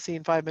here on the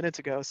scene 5 minutes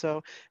ago. So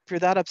if you're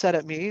that upset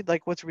at me,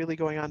 like what's really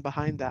going on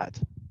behind that?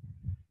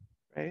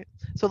 Right?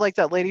 So like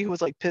that lady who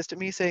was like pissed at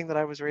me saying that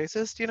I was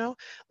racist, you know,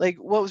 like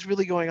what was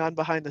really going on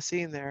behind the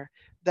scene there,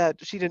 that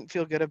she didn't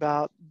feel good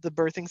about the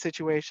birthing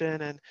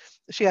situation, and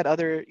she had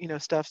other, you know,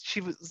 stuff.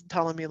 She was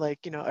telling me like,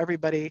 you know,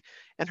 everybody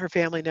and her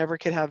family never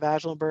could have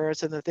vaginal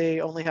births, and that they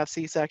only have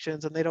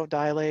C-sections and they don't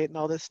dilate and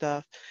all this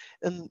stuff.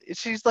 And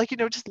she's like, you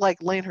know, just like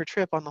laying her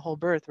trip on the whole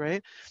birth,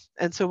 right?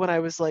 And so when I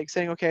was like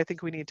saying, okay, I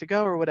think we need to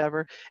go or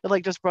whatever, it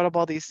like just brought up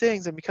all these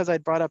things. And because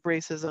I'd brought up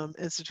racism,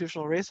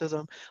 institutional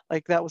racism,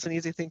 like that was an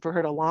easy thing for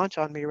her to launch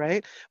on me,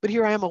 right? But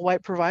here I am, a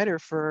white provider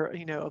for,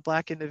 you know, a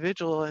Black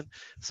individual, and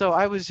so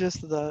I was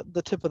just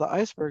the tip of the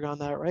iceberg on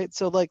that, right?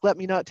 So like, let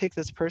me not take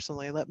this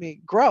personally. Let me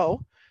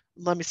grow,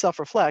 let me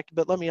self-reflect,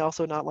 but let me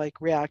also not like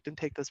react and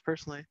take this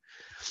personally.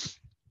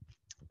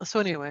 So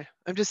anyway,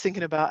 I'm just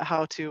thinking about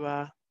how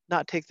to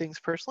not take things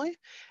personally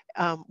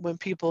when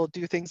people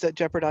do things that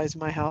jeopardize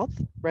my health,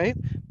 right?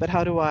 But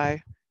how do I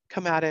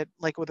come at it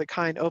like with a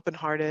kind,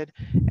 open-hearted,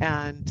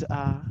 and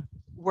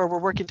where we're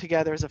working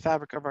together as a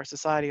fabric of our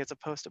society, as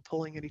opposed to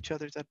pulling at each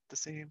other's at the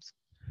seams.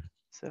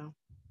 So,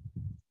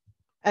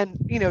 and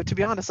you know, to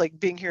be honest, like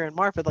being here in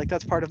Marfa, like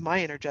that's part of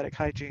my energetic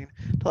hygiene,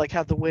 to like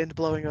have the wind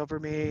blowing over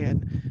me,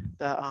 and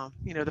the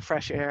you know, the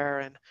fresh air,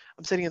 and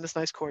I'm sitting in this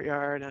nice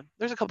courtyard, and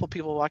there's a couple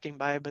people walking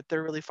by, but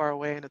they're really far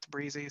away and it's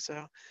breezy,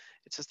 so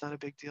it's just not a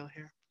big deal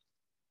here.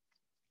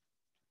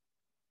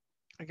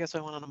 I guess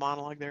I went on a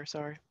monologue there,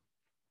 sorry.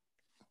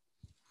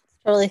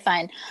 Totally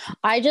fine.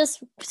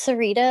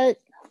 Sarita,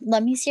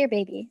 let me see your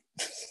baby.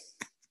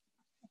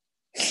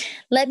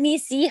 Let me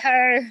see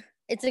her.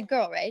 It's a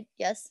girl, right?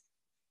 Yes.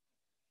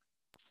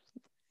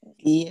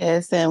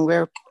 Yes, and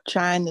we're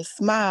trying to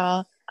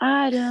smile.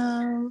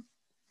 Autumn.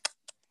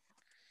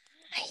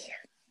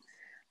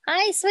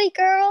 Hi, sweet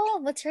girl.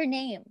 What's her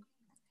name?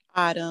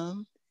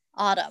 Autumn.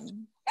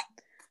 Autumn.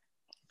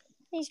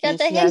 She's got And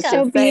the she has hiccup.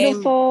 So the same.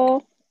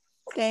 beautiful.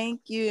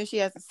 Thank you. She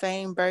has the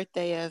same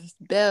birthday as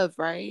Bev,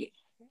 right?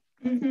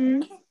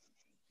 Mm-hmm.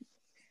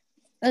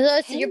 So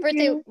your Thank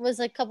birthday you. was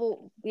a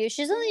couple years.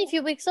 She's only a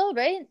few weeks old,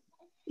 right?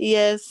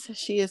 Yes,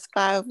 she is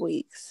 5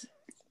 weeks.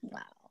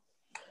 Wow.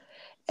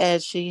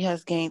 And she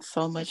has gained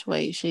so much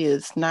weight. She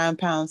is 9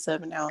 pounds,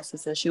 7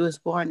 ounces, and she was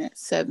born at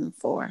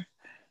 7'4".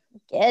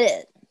 Get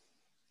it.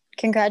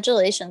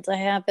 Congratulations. I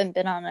haven't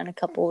been on in a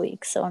couple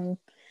weeks, so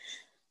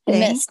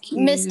I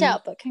missed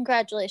out, but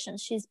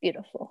congratulations. She's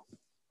beautiful.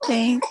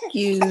 Thank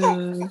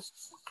you.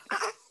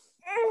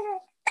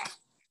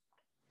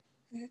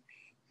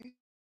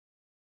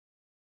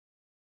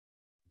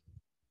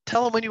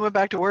 Tell them when you went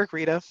back to work,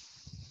 Rita.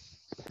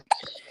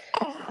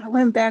 I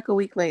went back a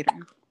week later.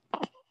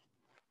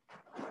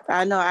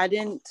 I know I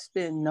didn't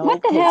spend no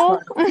What the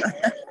hell?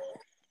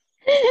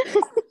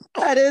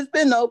 I didn't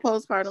spend no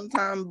postpartum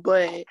time,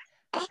 but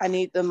I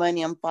need the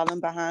money. I'm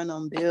falling behind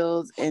on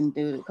bills and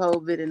due to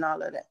COVID and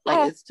all of that.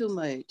 Like, it's too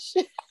much.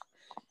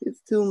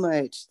 It's too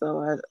much.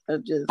 So I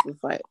just was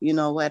like, you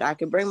know what? I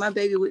can bring my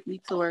baby with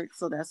me to work,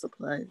 so that's a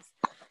plus.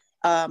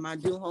 I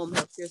do home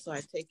health care, so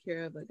I take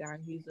care of a guy.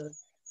 He's a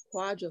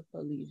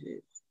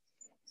quadriplegic.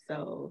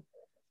 So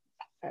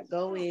I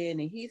go in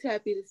and he's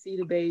happy to see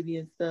the baby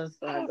and stuff.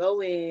 So I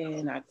go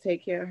in, I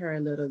take care of her a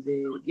little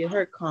bit, get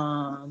her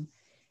calm,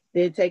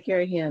 then take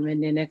care of him.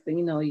 And then next thing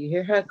you know, you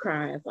hear her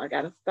crying. So I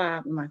gotta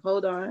stop. I'm like,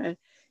 hold on,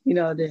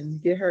 then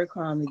get her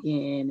calm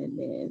again, and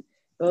then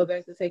go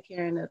back to take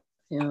care of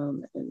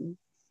him and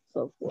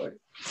so forth.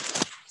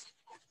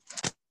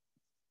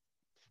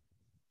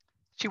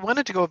 She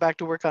wanted to go back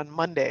to work on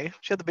Monday.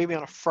 She had the baby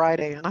on a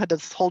Friday, and I had to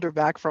hold her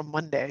back from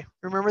Monday.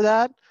 Remember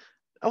that?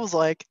 I was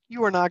like,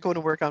 you are not going to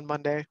work on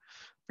Monday.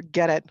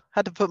 Forget it.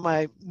 Had to put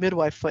my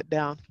midwife foot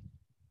down.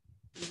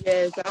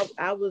 Yes,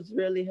 I was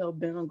really hell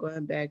bent on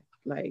going back,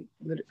 like,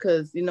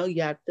 because you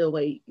have to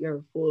wait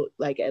your full,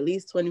 like, at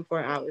least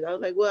 24 hours. I was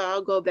like, well,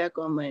 I'll go back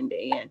on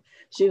Monday, and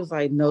she was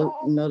like, no,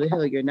 the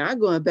hell, you're not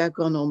going back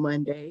on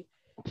Monday.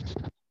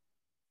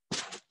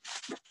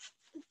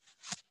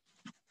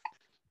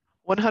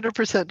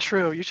 100%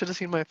 true. You should have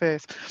seen my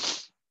face.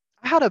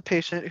 I had a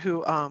patient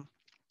who,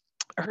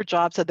 her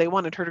job said they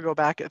wanted her to go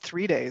back at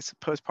 3 days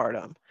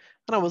postpartum.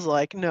 And I was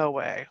like, no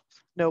way,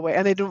 no way.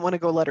 And they didn't want to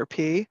go let her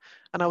pee.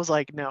 And I was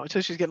like, no,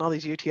 until she's getting all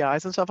these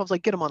UTIs and stuff. I was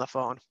like, get them on the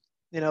phone.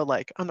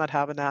 Like, I'm not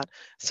having that.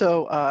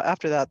 So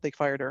after that, they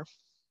fired her.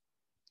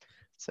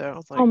 So I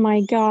was like, Oh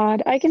my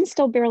God. I can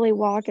still barely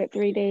walk at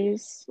 3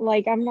 days.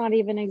 Like, I'm not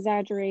even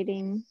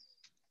exaggerating.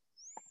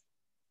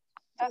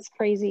 That's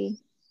crazy.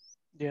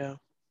 yeah.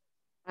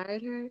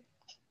 Fired her?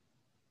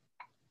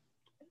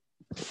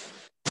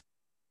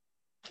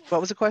 What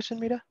was the question,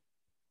 Mita?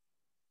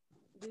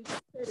 Did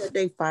you say that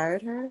they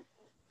fired her?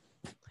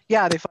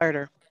 Yeah, they fired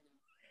her.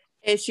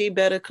 And she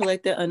better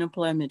collect the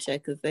unemployment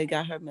check because they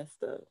got her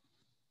messed up.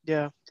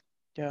 Yeah.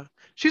 Yeah.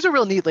 She's a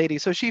real neat lady.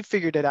 So she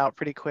figured it out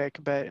pretty quick.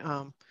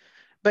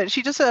 But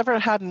she just ever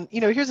hadn't,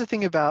 here's the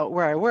thing about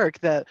where I work,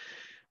 that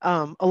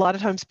a lot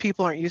of times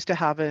people aren't used to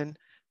having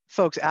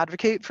folks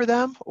advocate for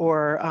them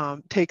or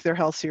take their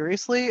health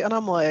seriously. And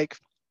I'm like,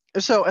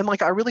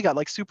 I really got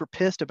like super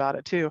pissed about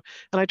it too.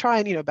 And I try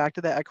and, back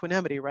to that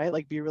equanimity, right?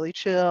 Like be really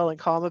chill and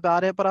calm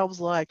about it. But I was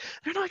like,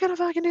 they're not going to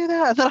fucking do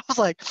that. And then I was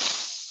like,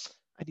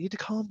 I need to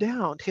calm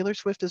down. Taylor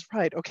Swift is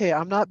right. Okay,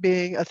 I'm not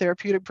being a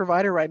therapeutic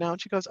provider right now.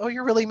 And she goes, oh,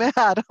 you're really mad.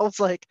 I was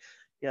like,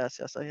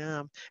 yes, I am.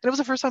 And it was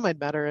the first time I'd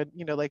met her. And,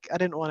 I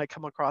didn't want to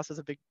come across as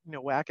a big,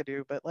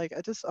 wackadoo, but like,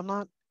 I'm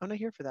not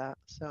here for that.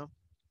 So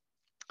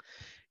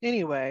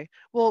anyway,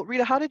 well,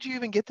 Rita, how did you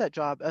even get that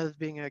job as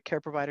being a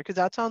care provider? Because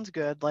that sounds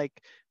good.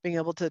 Like being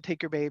able to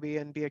take your baby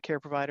and be a care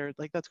provider.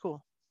 Like, that's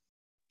cool.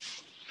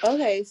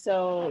 Okay,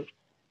 so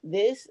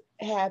this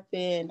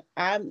happened.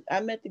 I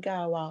met the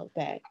guy a while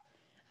back.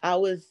 I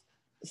was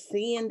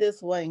seeing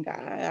this one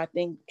guy. I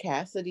think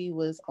Cassidy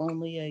was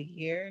only a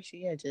year.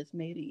 She had just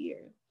made a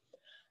year.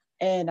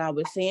 And I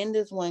was seeing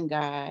this one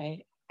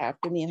guy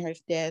after me and her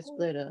dad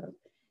split up.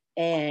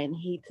 And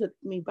he took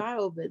me by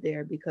over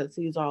there because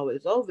he's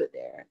always over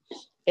there.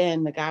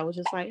 And the guy was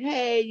just like,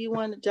 hey, you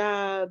want a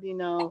job?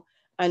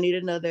 I need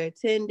another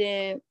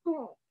attendant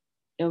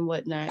and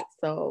whatnot.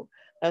 So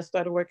I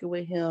started working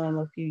with him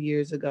a few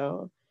years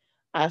ago.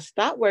 I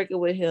stopped working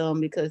with him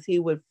because he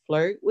would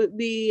flirt with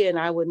me and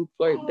I wouldn't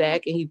flirt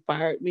back, and he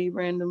fired me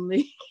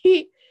randomly.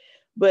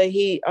 But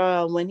he,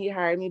 when he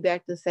hired me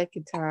back the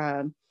second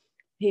time,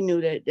 he knew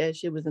that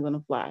shit wasn't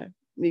gonna fly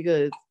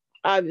because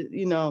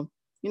you're not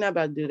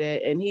about to do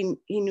that. And he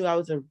knew I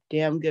was a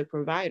damn good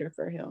provider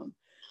for him.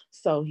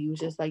 So he was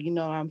just like,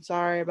 I'm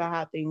sorry about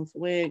how things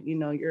went.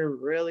 You're a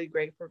really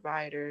great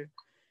provider.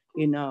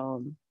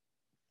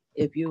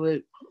 if you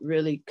would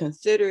really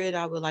consider it,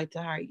 I would like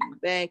to hire you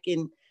back.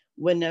 And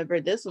whenever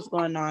this was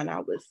going on, I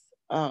was,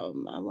 I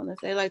want to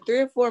say like 3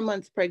 or 4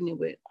 months pregnant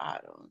with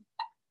Autumn,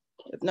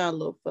 if not a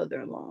little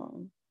further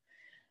along.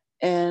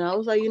 And I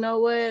was like, you know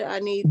what? I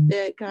need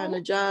that kind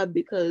of job,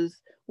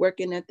 because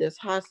working at this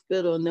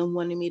hospital and then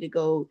wanting me to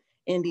go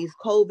in these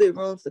COVID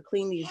rooms to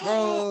clean these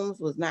rooms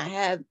was not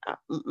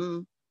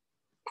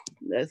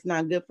that's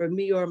not good for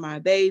me or my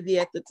baby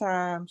at the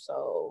time.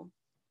 So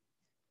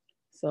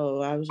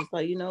I was just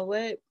like, you know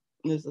what?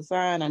 It's a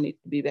sign I need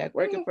to be back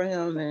working for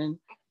him. And,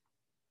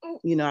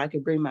 you know, I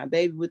could bring my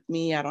baby with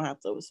me. I don't have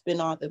to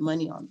spend all the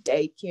money on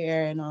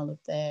daycare and all of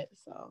that.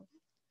 So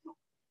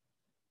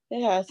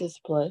it has its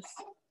plus.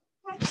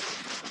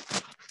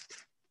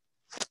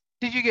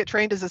 Did you get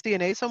trained as a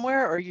CNA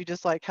somewhere, or you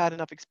just like had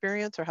enough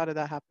experience, or how did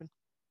that happen?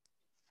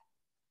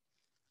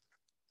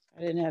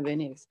 I didn't have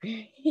any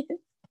experience.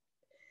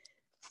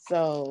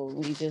 So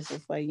we just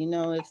was like, you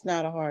know, it's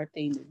not a hard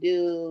thing to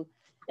do.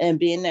 And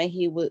being that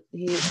his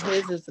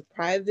is a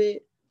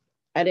private,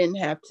 I didn't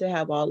have to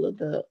have all of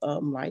the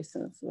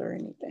license or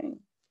anything.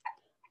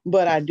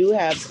 But I do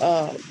have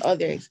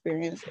other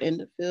experience in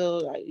the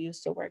field. I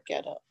used to work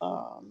at a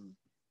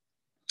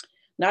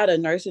not a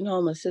nursing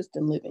home,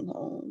 assisted living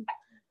home,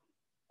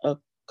 a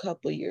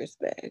couple years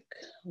back.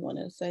 I want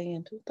to say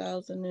in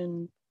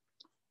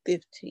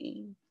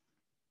 2015.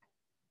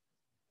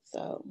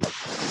 So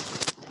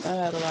I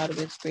had a lot of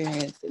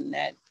experience in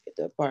that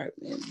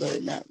department,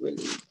 but not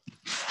really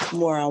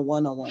more on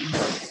one-on-one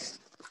health.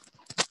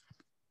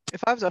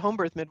 If I was a home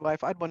birth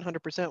midwife, I'd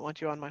 100% want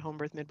you on my home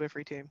birth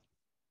midwifery team.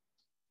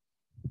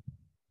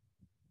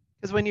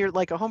 Because when you're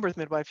like a home birth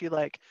midwife, you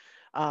like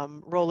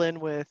roll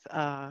in with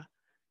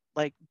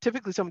like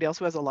typically somebody else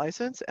who has a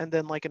license and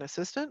then like an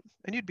assistant,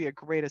 and you'd be a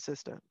great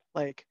assistant.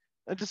 Like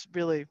I just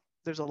really,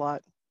 there's a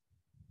lot.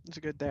 It's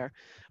good there.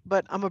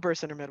 But I'm a birth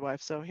center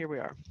midwife, so here we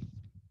are.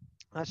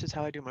 That's just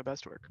how I do my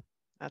best work.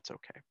 That's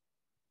okay.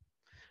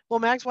 Well,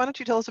 Mags, why don't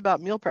you tell us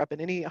about meal prep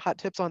and any hot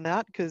tips on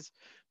that? Because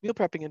meal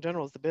prepping in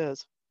general is the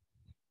biz.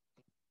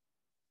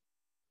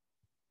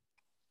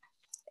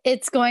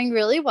 It's going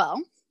really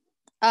well.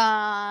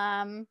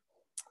 I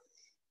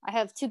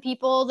have 2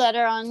 people that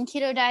are on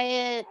keto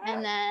diet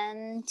and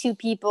then 2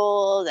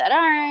 people that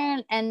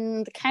aren't.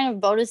 And the kind of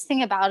bonus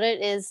thing about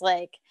it is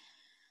like,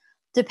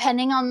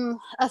 depending on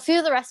a few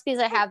of the recipes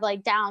I have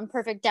like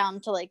perfect down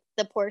to like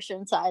the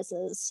portion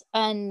sizes,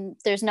 and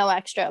there's no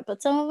extra,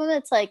 but some of them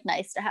it's like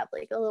nice to have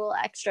like a little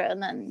extra,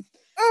 and then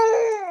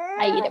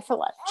I eat it for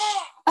lunch.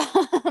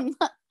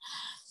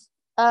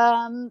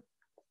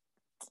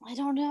 I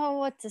don't know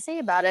what to say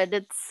about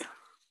it.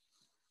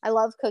 I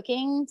love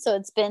cooking, so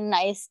it's been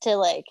nice to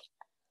like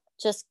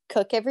just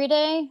cook every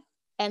day.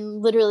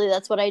 And literally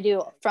that's what I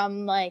do.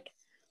 From like,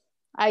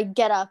 I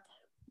get up,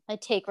 I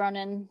take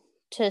Ronan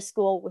to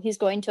school. He's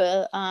going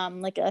to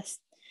like a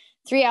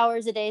 3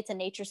 hours a day. It's a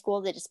nature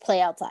school. They just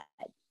play outside.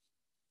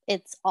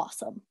 It's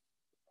awesome.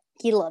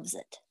 He loves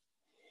it.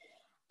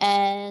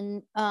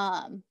 And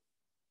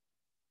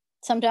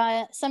some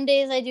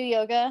days I do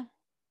yoga,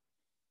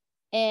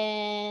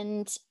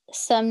 and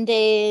some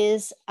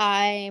days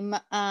I'm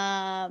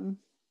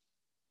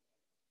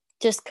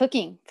just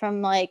cooking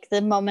from like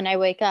the moment I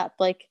wake up.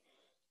 Like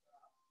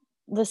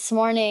this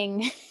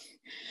morning,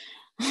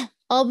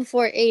 all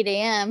before 8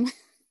 a.m.,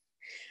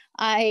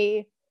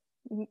 I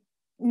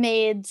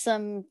made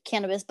some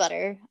cannabis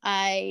butter.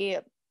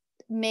 I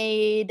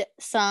made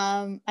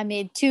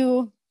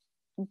 2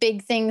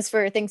 big things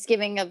for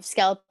Thanksgiving of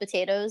scalloped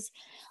potatoes.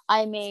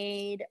 I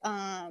made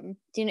I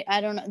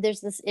don't know,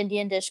 there's this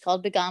Indian dish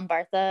called Begam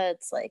Bharta.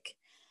 It's like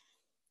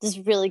this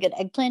really good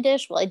eggplant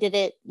dish. Well, I did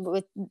it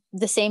with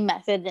the same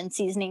method and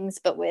seasonings,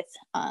 but with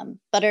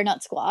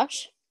butternut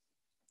squash.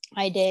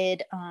 I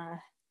did I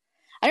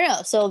don't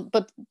know. So,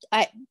 but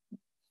I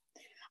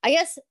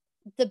guess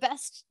the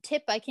best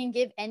tip I can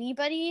give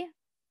anybody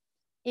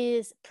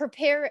is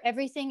prepare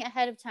everything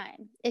ahead of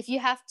time. If you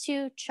have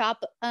to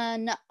chop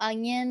an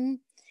onion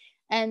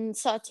and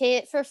saute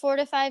it for 4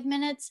 to 5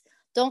 minutes,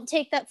 don't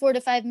take that 4 to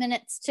 5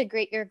 minutes to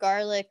grate your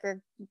garlic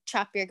or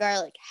chop your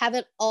garlic. Have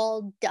it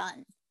all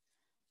done.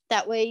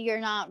 That way you're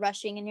not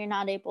rushing and you're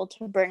not able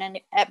to burn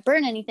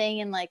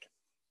anything. And like,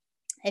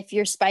 if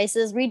your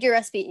spices, read your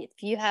recipe.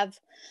 If you have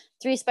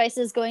 3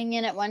 spices going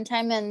in at one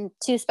time and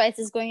 2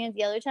 spices going in at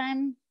the other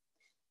time,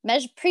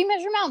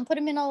 pre-measure them out and put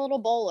them in a little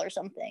bowl or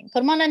something.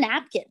 Put them on a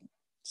napkin.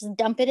 Just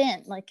dump it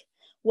in. Like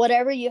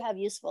whatever you have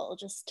useful,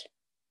 just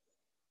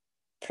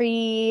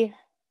do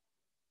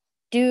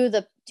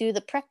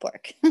the prep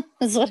work.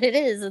 Is what it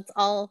is. It's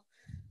all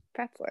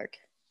prep work.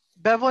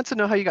 Bev wants to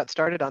know how you got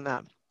started on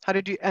that. How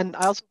did you, and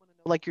I also want to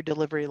know like your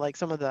delivery, like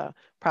some of the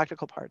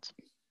practical parts.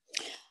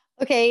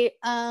 Okay.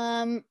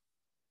 I've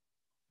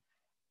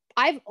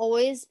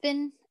always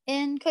been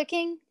in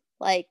cooking,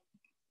 like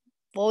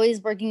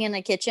always working in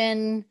a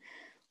kitchen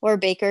or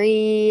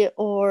bakery,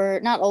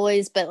 or not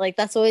always, but like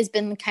that's always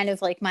been kind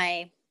of like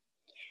when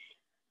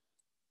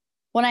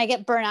I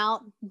get burnt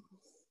out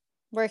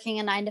working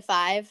a 9 to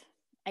 5,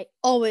 I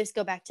always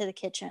go back to the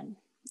kitchen.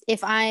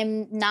 if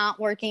I'm not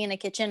working in a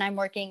kitchen, I'm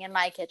working in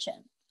my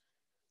kitchen.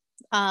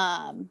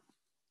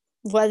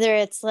 Whether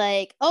it's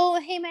like, oh,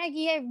 hey,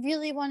 Maggie, I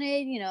really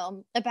wanted,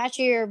 a batch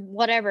of your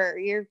whatever,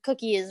 your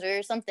cookies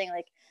or something.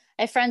 Like,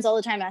 I have friends all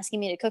the time asking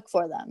me to cook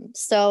for them.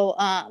 So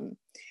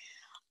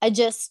I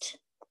just,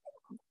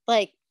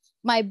 like,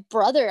 my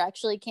brother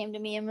actually came to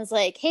me and was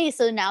like, hey,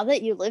 so now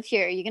that you live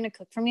here, are you going to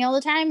cook for me all the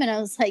time? And I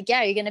was like,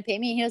 yeah, you're going to pay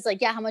me? He was like,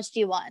 yeah, how much do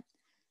you want?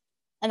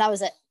 And that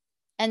was it.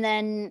 And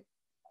then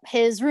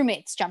his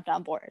roommates jumped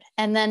on board.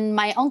 And then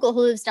my uncle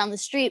who lives down the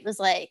street was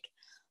like,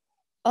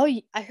 oh,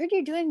 I heard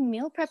you're doing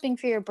meal prepping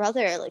for your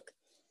brother. Like,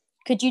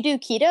 could you do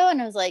keto?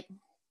 And I was like,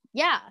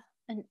 yeah.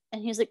 And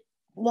he was like,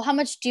 well, how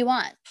much do you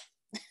want?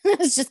 It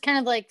was just kind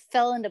of like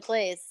fell into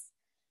place.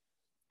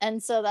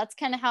 And so that's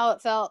kind of how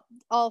it felt,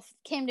 all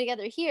came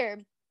together here.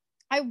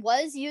 I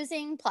was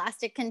using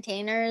plastic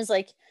containers.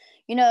 Like,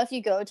 if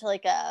you go to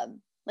like a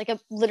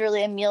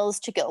literally a meals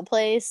to go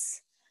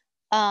place,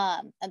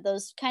 and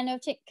those kind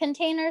of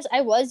containers, I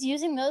was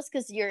using those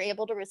because you're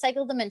able to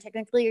recycle them and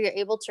technically you're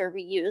able to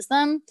reuse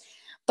them,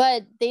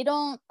 but they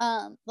don't,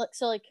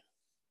 so like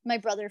my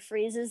brother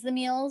freezes the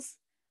meals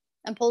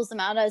and pulls them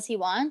out as he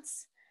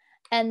wants,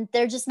 and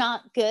they're just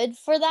not good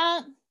for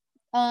that.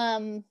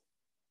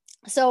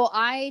 So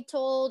I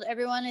told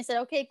everyone, I said,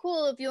 okay,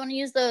 cool. If you want to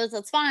use those,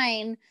 that's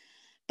fine.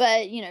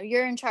 But,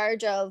 you're in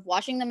charge of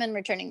washing them and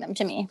returning them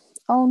to me.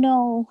 Oh,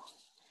 no.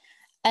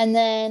 And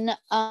then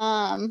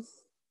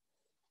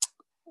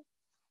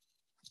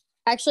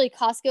actually,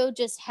 Costco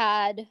just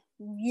had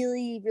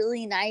really,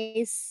 really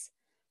nice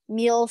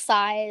meal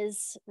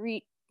size,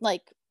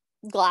 like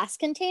glass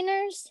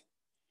containers.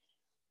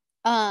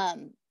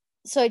 So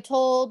I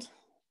told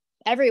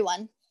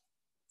everyone,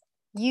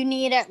 you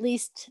need at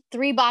least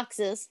 3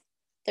 boxes.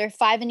 There are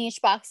 5 in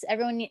each box.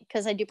 Everyone,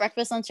 because I do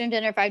breakfast, lunch, and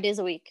dinner 5 days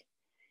a week.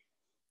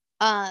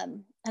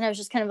 And I was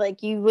just kind of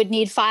like, you would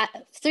need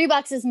 3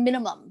 boxes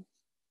minimum.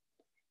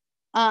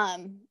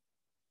 And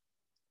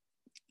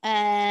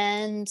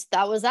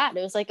that was that.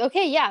 It was like,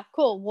 okay, yeah,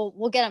 cool.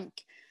 We'll get them.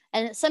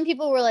 And some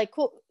people were like,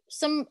 cool.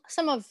 Some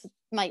of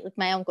my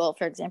uncle,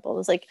 for example,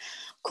 was like,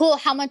 cool.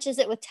 How much is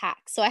it with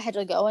tax? So I had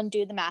to go and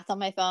do the math on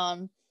my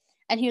phone,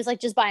 and he was like,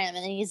 just buy them.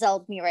 And then he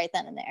Zelled me right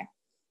then and there.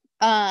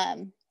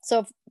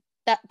 So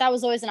that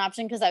was always an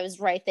option because I was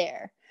right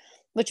there,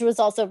 which was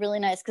also really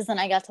nice because then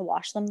I got to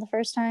wash them the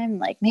first time,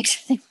 like make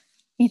sure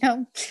they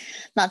were,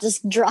 not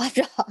just dropped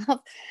off.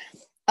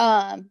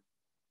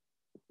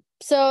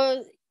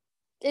 So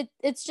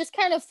it's just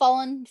kind of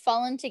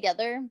fallen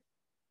together.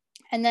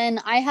 And then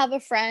I have a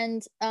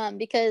friend,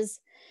 because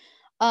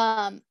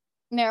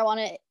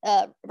marijuana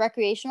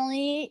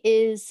recreationally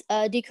is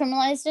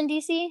decriminalized in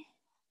DC.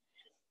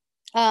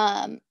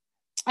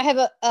 I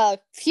have a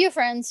few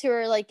friends who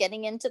are like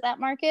getting into that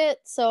market.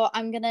 So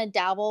I'm going to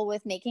dabble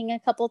with making a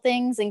couple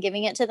things and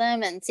giving it to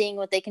them and seeing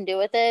what they can do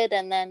with it.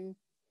 And then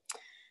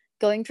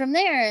going from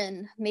there.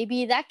 And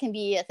maybe that can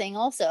be a thing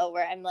also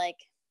where I'm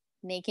like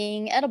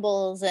making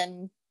edibles.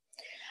 And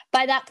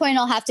by that point,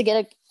 I'll have to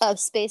get a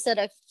space at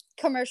a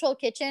commercial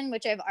kitchen,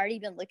 which I've already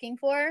been looking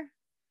for.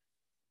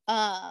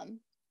 And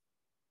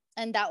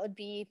that would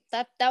be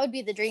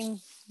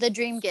the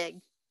dream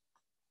gig,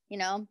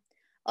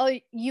 Oh,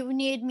 you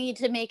need me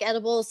to make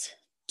edibles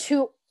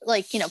to,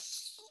 like,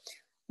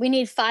 we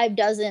need 5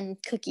 dozen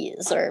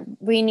cookies, or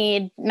we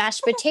need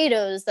mashed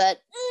potatoes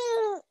that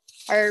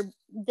are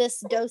this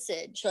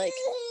dosage. Like,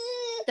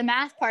 the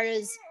math part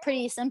is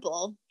pretty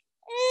simple.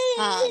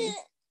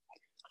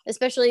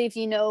 Especially if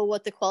you know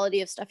what the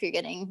quality of stuff you're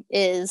getting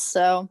is.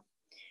 So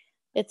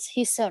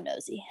he's so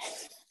nosy.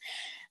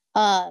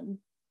 But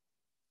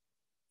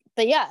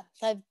yeah,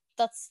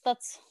 that's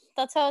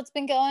how it's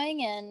been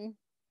going. And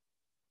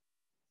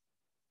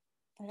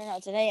I don't know,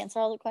 did I answer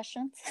all the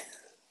questions?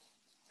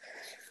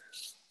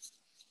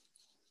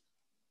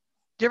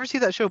 Did you ever see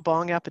that show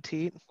Bong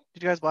Appetit?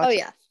 Did you guys watch it? Oh,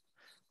 yeah.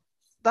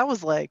 That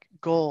was like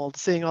gold,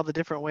 seeing all the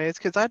different ways,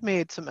 because I'd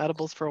made some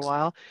edibles for a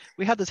while.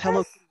 We had this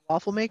Hello Kitty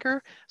waffle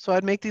maker, so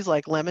I'd make these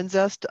like lemon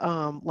zest,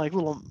 like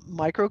little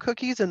micro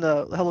cookies in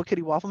the Hello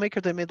Kitty waffle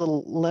maker. They made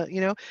little,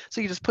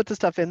 so you just put the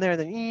stuff in there, and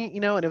then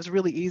and it was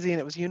really easy,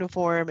 and it was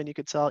uniform, and you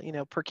could sell,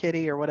 per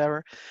kitty or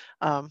whatever.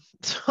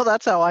 So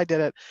that's how I did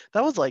it.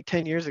 That was like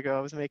 10 years ago.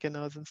 I was making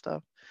those and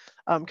stuff.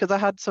 Because I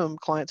had some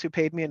clients who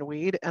paid me in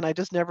weed, and I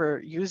just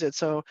never used it.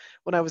 So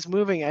when I was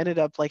moving, I ended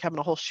up like having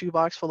a whole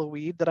shoebox full of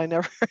weed that I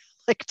never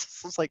like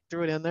just was like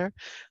threw it in there. I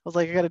was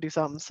like, I got to do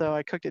something. So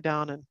I cooked it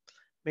down and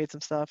made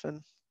some stuff,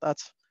 and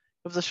it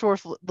was a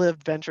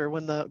short-lived venture.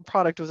 When the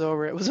product was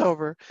over, it was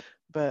over.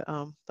 But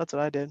that's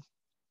what I did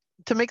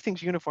to make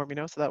things uniform,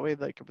 so that way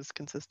like it was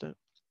consistent.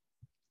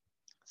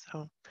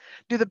 So,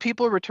 do the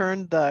people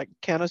return the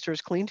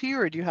canisters clean to you,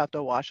 or do you have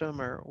to wash them,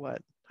 or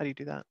what? How do you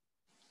do that?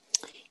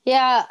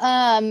 Yeah,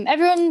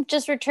 everyone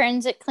just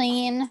returns it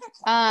clean.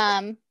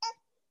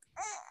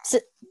 So,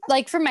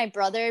 like for my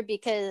brother,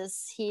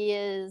 because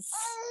he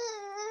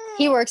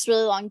works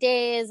really long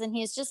days and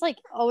he's just like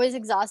always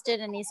exhausted,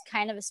 and he's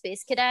kind of a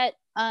space cadet.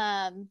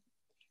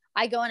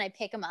 I go and I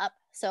pick him up.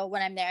 So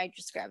when I'm there, I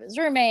just grab his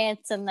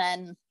roommates, and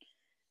then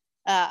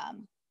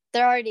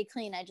they're already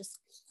clean. I just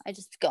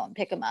go and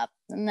pick him up,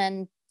 and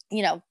then,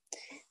 you know,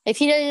 if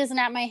he isn't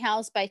at my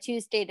house by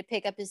Tuesday to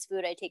pick up his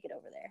food, I take it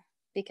over there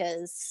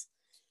because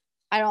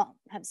I don't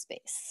have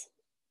space.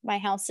 My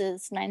house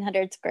is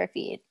 900 square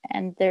feet,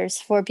 and there's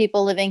 4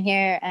 people living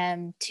here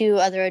and 2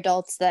 other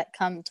adults that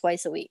come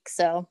twice a week.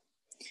 So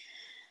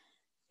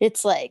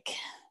it's like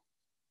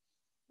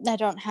I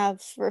don't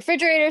have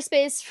refrigerator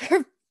space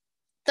for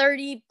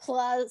 30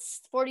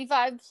 plus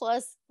 45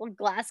 plus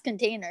glass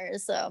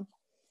containers. So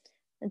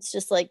it's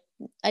just like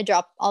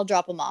I'll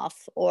drop them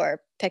off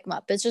or pick them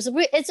up. It's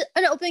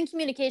an open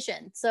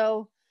communication.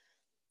 So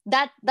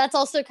that's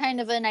also kind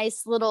of a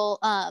nice little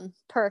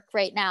perk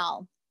right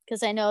now,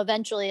 because I know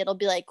eventually it'll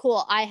be like,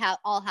 cool,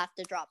 I'll have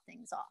to drop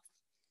things off.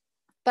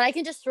 But I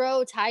can just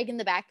throw Tig in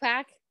the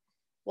backpack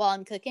while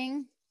I'm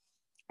cooking,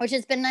 which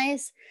has been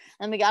nice.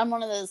 And we got him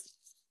one of those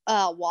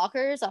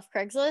walkers off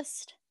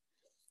Craigslist.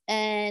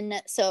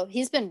 And so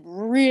he's been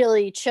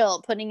really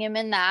chill putting him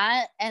in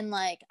that. And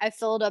like I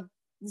filled a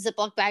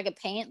Ziploc bag of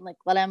paint and like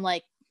let him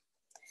like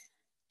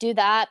do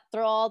that,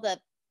 throw all the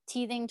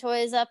teething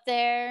toys up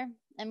there.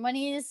 And when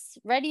he's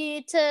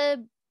ready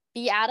to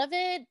be out of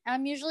it,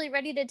 I'm usually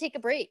ready to take a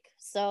break.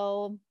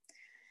 So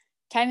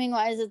timing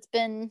wise, it's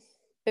been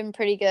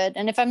pretty good.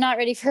 And if I'm not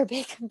ready for a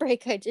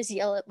break, I just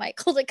yell at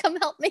Michael to come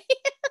help me.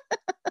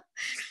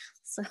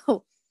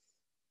 So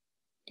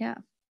yeah.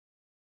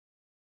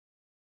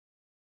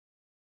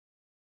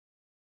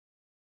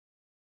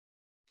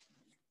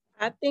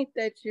 I think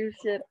that you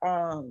should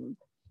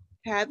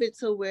have it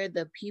to where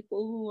the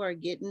people who are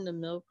getting the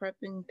meal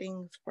prepping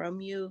things from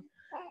you,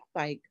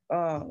 like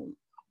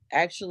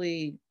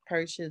actually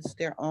purchase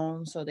their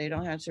own, so they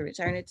don't have to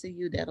return it to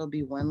you. That'll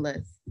be one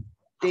less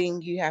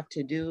thing you have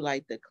to do,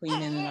 like the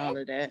cleaning and all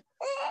of that.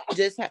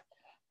 Just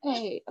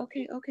hey,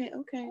 okay.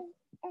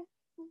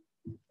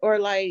 Or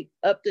like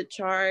up the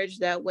charge,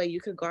 that way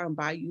you could go and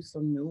buy you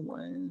some new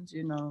ones,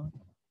 you know.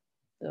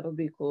 That'll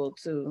be cool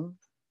too.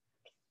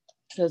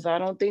 Because I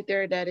don't think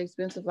they're that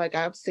expensive. Like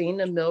I've seen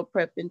the meal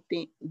prepping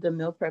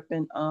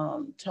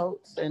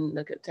totes and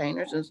the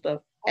containers and stuff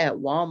at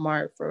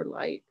Walmart for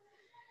like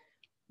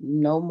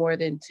no more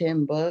than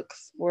 $10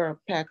 for a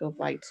pack of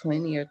like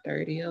 20 or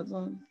 30 of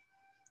them.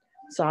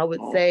 So I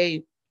would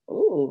say,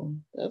 oh,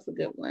 that's a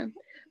good one.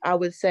 I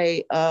would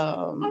say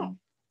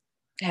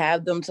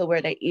have them to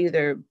where they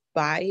either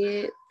buy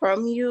it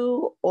from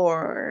you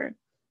or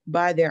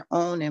buy their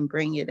own and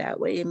bring it that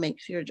way. It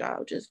makes your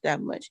job just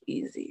that much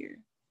easier.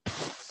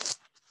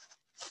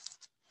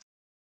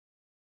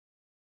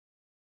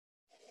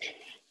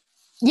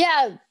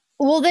 Yeah,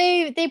 well,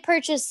 they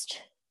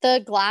purchased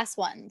the glass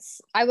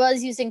ones. I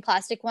was using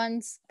plastic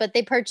ones, but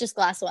they purchased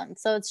glass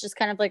ones. So it's just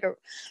kind of like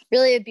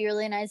it'd be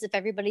really nice if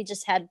everybody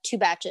just had 2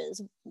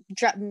 batches.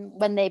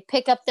 When they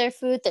pick up their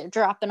food, they're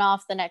dropping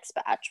off the next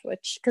batch,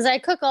 because I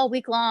cook all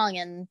week long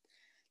and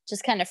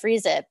just kind of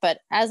freeze it.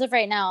 But as of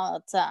right now,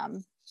 it's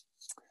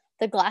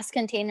the glass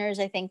containers.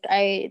 I think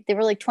they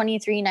were like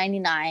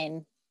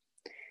 $23.99.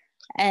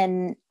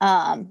 And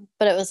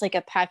but it was like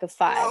a pack of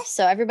 5,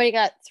 so everybody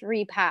got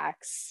 3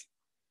 packs.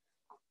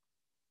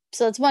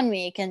 So it's 1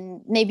 week,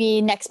 and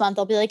maybe next month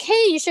I'll be like,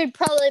 hey, you should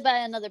probably buy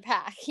another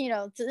pack, you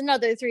know,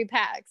 another 3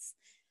 packs,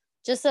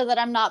 just so that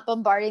I'm not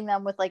bombarding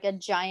them with like a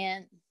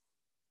giant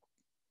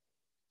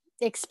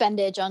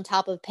expendage on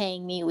top of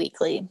paying me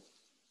weekly.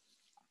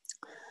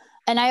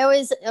 And I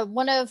always,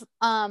 one of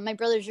my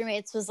brother's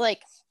roommates was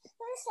like,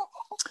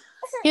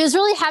 he was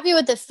really happy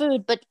with the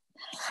food, but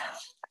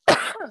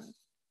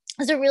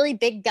was a really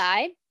big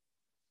guy,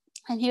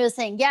 and he was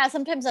saying, yeah,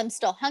 sometimes I'm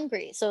still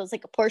hungry. So it's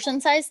like a portion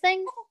size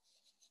thing.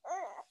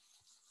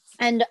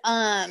 And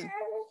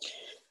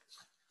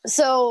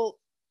so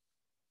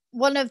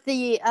one of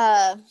the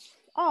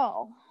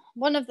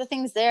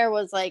things there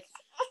was like,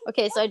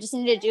 okay, so I just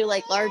need to do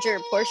like larger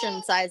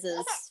portion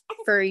sizes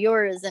for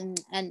yours and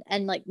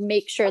like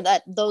make sure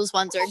that those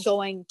ones are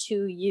going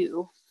to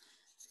you.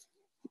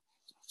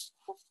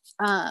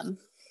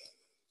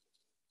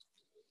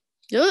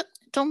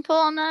 Don't pull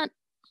on that.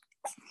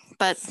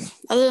 But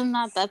other than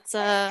that, that's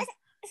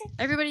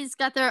everybody's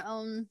got their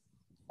own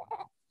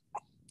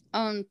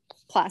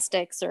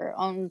plastics or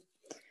own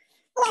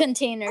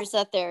containers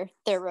that they're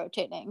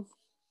rotating.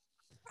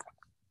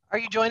 Are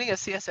you joining a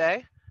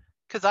CSA?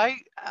 Because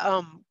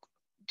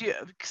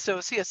so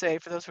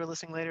CSA, for those who are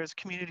listening later, is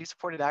community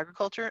supported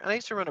agriculture, and I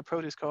used to run a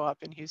produce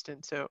co-op in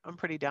Houston, so I'm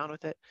pretty down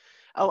with it.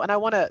 Oh, and I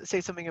want to say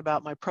something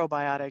about my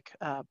probiotic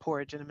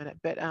porridge in a minute,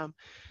 but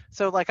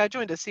so like I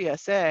joined a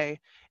CSA,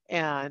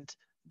 and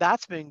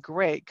that's been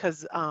great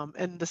because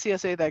and the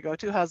CSA that I go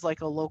to has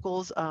like a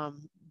locals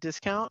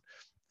discount.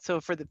 So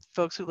for the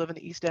folks who live in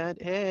the East End,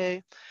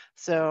 hey,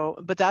 so,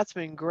 but that's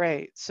been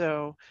great.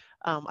 So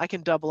I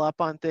can double up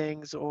on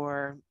things,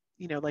 or,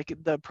 you know, like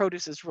the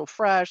produce is real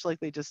fresh, like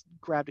they just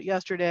grabbed it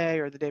yesterday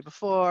or the day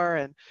before.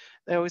 And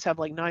they always have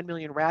like 9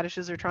 million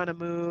radishes they're trying to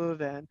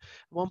move. And at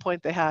one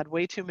point they had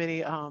way too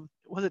many,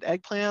 was it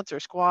eggplants or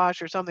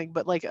squash or something?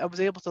 But like I was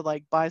able to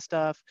like buy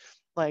stuff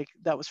like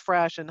that was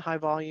fresh and high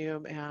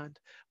volume and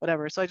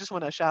whatever. So I just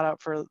want to shout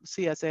out for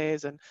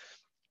CSAs, and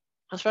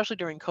especially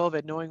during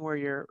COVID, knowing where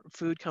your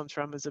food comes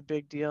from is a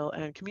big deal.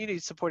 And community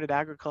supported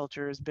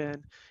agriculture has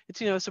been,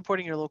 it's, you know,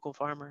 supporting your local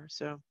farmer.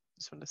 So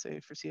just want to say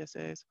for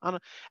CSAs.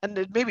 And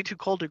it may be too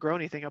cold to grow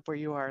anything up where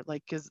you are,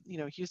 like, because, you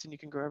know, Houston, you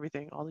can grow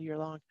everything all year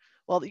long.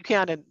 Well, you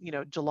can in, you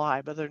know,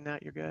 July, but other than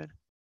that, you're good.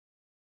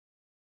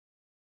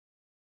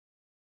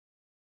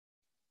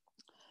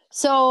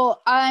 So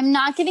I'm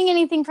not getting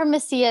anything from a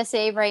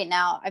CSA right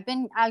now.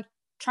 I'm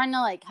trying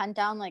to like hunt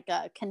down like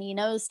a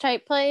Caninos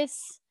type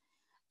place.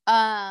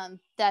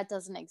 That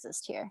doesn't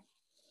exist here.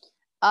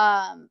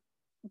 But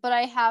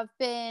I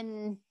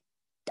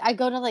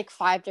go to like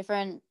 5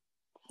 different,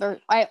 or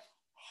I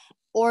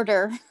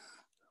order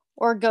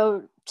or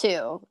go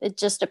to. It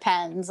just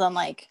depends on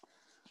like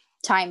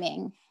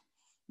timing.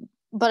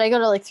 But I go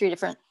to like 3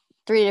 different,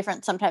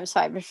 sometimes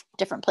 5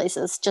 different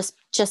places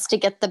just to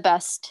get the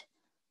best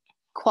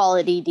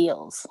quality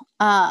deals.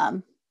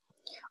 A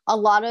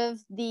lot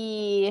of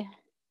the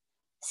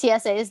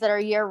CSAs that are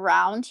year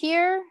round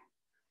here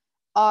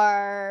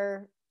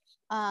are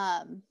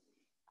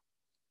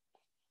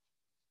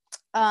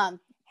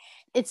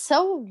it's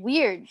so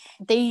weird.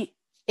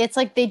 It's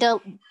like they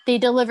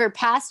deliver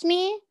past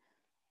me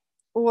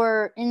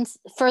or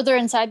further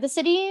inside the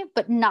city,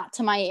 but not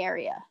to my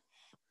area.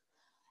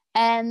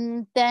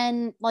 And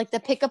then like the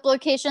pickup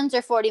locations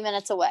are 40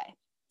 minutes away.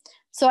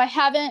 So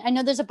I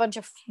know there's a bunch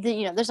of,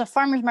 there's a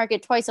farmer's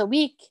market twice a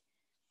week,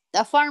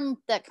 a farm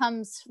that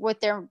comes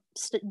with their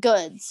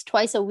goods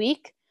twice a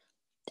week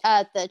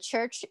at the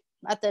church,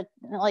 at the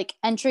like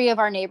entry of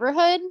our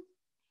neighborhood.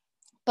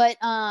 But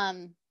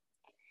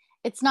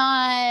there's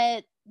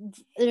not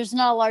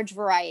a large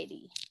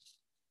variety.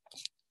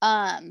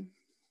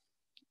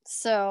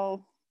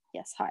 So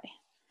yes, hi.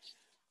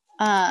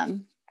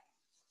 I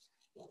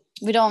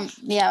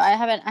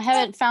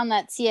haven't found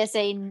that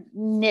CSA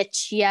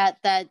niche yet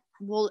that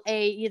will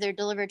either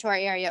deliver to our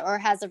area or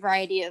has a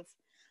variety of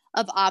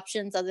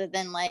options other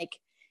than like,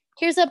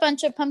 here's a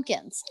bunch of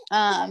pumpkins.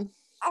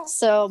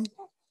 So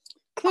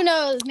who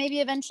knows, maybe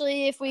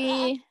eventually if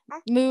we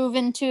move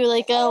into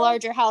like a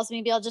larger house,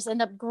 maybe I'll just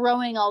end up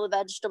growing all the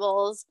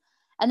vegetables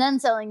and then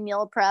selling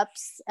meal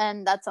preps.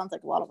 And that sounds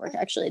like a lot of work,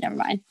 actually. Never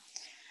mind.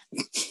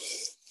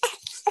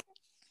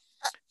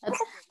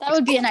 That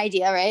would be an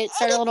idea, right?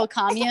 Start a little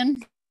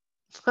commune.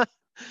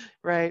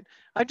 Right.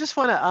 I just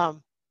want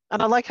to,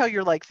 and I like how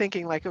you're like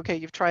thinking like, okay,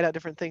 you've tried out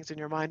different things in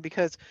your mind,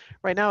 because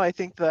right now I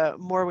think the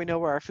more we know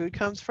where our food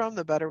comes from,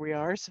 the better we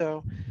are.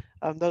 So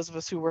those of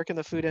us who work in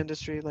the food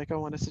industry, like I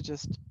want us to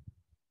just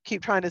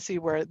keep trying to see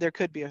where there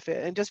could be a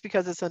fit. And just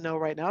because it's a no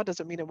right now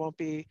doesn't mean it won't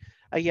be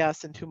a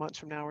yes in 2 months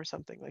from now or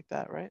something like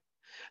that, right?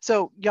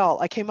 So y'all,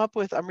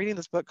 I'm reading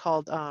this book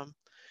called,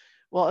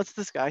 well, it's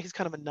this guy, he's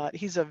kind of a nut.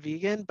 He's a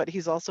vegan, but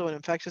he's also an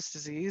infectious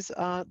disease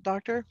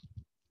doctor.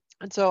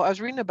 And so I was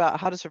reading about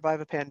how to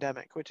survive a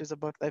pandemic, which is a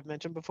book I've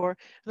mentioned before,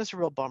 and it's a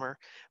real bummer.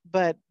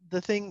 But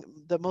the thing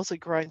that mostly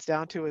grinds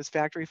down to is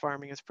factory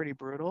farming is pretty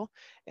brutal,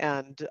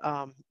 and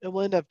it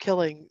will end up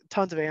killing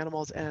tons of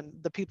animals and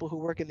the people who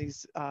work in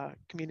these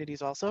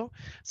communities also.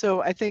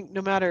 So I think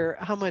no matter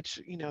how much,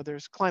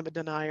 there's climate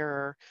denier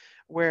or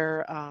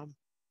where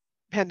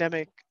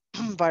pandemic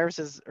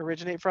viruses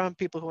originate from,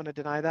 people who want to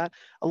deny that,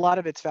 a lot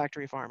of it's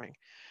factory farming.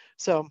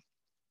 So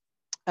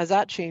as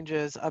that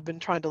changes, I've been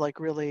trying to like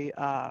really,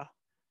 I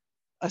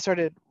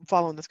started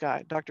following this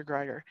guy, Dr.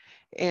 Greiger,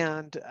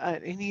 and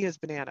he is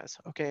bananas.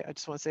 Okay, I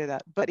just want to say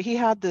that. But he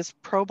had this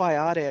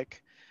probiotic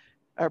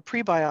or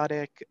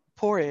prebiotic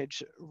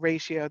porridge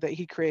ratio that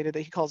he created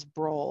that he calls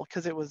Brol,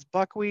 because it was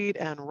buckwheat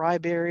and rye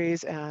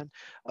berries and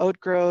oat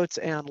groats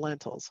and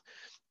lentils,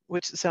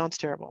 which sounds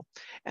terrible.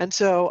 And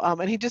so,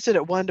 and he just did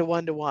it 1 to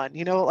 1 to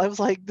 1. I was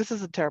like, this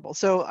isn't terrible.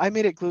 So I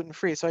made it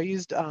gluten-free. So I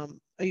used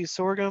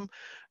sorghum,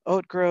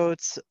 oat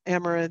groats,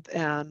 amaranth,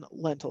 and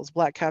lentils,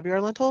 black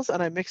caviar lentils,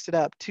 and I mixed it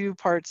up, 2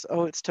 parts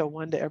oats to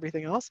 1 to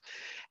everything else.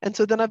 And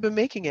so then I've been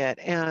making it,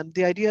 and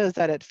the idea is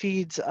that it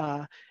feeds,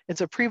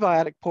 it's a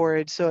prebiotic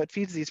porridge, so it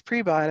feeds these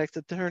prebiotics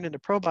that turn into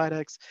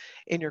probiotics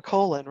in your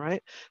colon,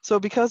 right? So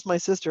because my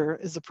sister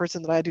is the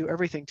person that I do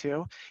everything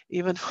to,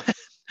 even when,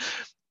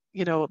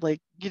 like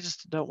you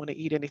just don't want to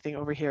eat anything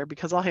over here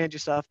because I'll hand you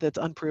stuff that's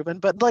unproven.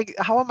 But like,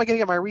 how am I going to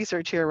get my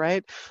research here,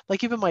 right?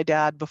 Like even my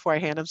dad, before I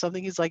hand him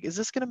something, he's like, is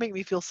this going to make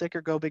me feel sick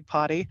or go big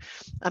potty?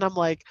 And I'm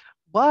like,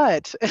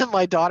 what? And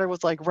my daughter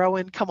was like,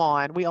 Rowan, come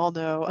on. We all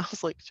know. I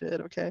was like,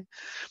 shit, okay.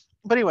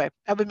 But anyway,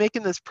 I've been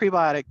making this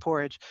prebiotic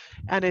porridge,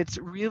 and it's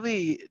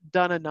really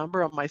done a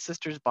number on my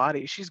sister's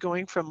body. She's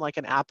going from like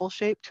an apple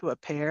shape to a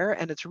pear,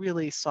 and it's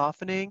really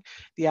softening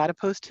the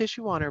adipose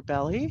tissue on her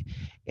belly.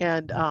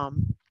 And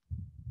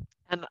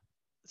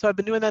So I've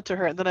been doing that to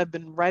her, and then I've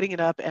been writing it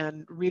up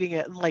and reading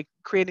it and like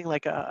creating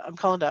like I'm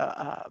calling it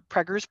a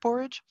Pregger's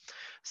porridge.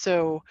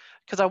 So,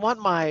 because I want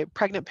my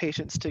pregnant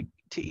patients to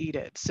eat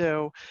it.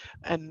 So,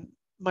 and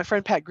my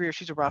friend Pat Greer,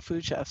 she's a raw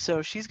food chef,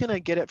 so she's gonna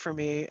get it for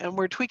me, and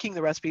we're tweaking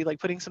the recipe,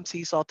 like putting some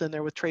sea salt in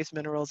there with trace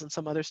minerals and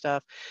some other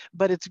stuff.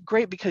 But it's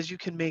great because you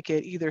can make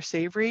it either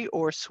savory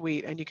or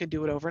sweet, and you can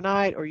do it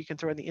overnight, or you can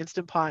throw it in the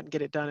Instant Pot and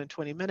get it done in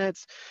 20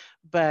 minutes.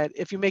 But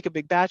if you make a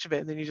big batch of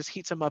it and then you just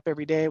heat some up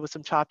every day with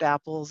some chopped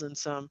apples and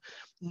some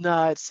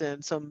nuts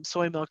and some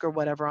soy milk or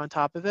whatever on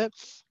top of it,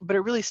 but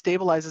it really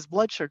stabilizes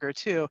blood sugar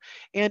too,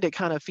 and it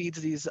kind of feeds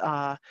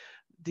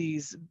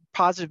these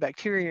positive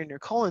bacteria in your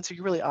colon, so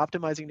you're really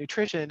optimizing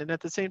nutrition. And at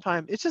the same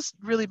time, it's just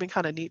really been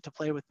kind of neat to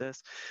play with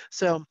this.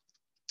 So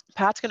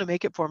Pat's going to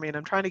make it for me, and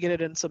I'm trying to get it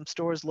in some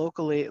stores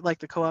locally, like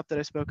the co-op that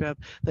I spoke of,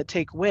 that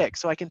take WIC,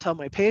 so I can tell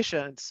my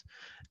patients,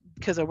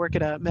 because I work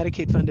at a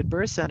Medicaid funded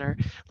birth center,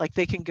 like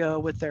they can go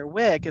with their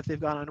WIC if they've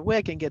gone on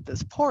WIC and get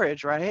this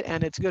porridge, right?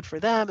 And it's good for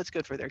them, it's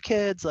good for their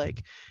kids,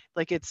 like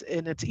it's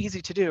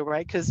easy to do,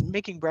 right? Because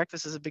making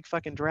breakfast is a big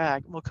fucking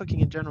drag. Well, cooking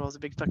in general is a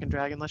big fucking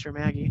drag unless you're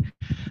Maggie.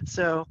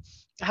 So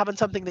having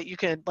something that you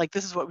can, like,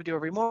 this is what we do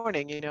every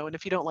morning, you know, and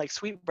if you don't like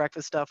sweet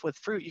breakfast stuff with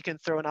fruit, you can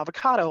throw an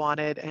avocado on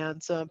it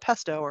and some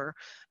pesto, or,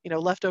 you know,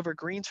 leftover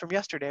greens from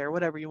yesterday or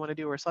whatever you want to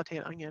do, or saute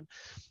an onion.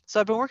 So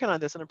I've been working on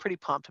this and I'm pretty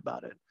pumped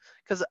about it,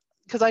 because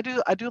I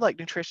do like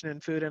nutrition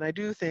and food, and I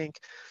do think,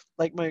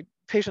 like, my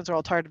patients are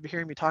all tired of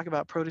hearing me talk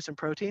about produce and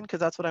protein, because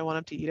that's what I want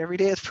them to eat every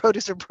day is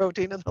produce and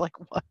protein, and they're like,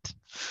 what?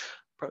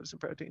 Produce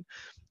and protein.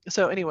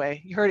 So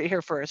anyway, you heard it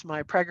here first.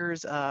 My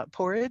Pregger's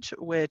porridge,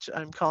 which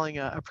I'm calling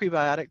a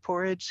prebiotic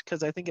porridge,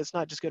 because I think it's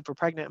not just good for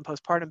pregnant and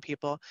postpartum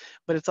people,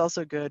 but it's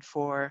also good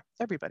for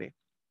everybody.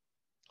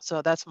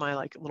 So that's my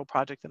like little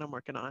project that I'm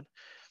working on.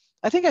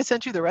 I think I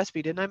sent you the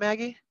recipe, didn't I,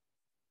 Maggie?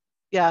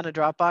 Yeah, on a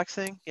Dropbox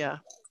thing. Yeah.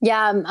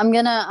 Yeah, I'm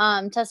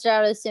gonna test it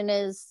out as soon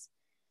as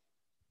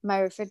my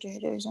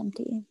refrigerator is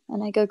empty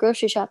and I go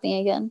grocery shopping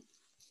again.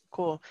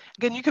 Cool.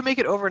 Again, you can make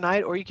it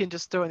overnight, or you can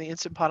just throw in the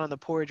Instant Pot on the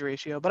porridge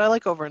ratio. But I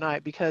like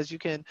overnight because you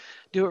can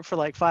do it for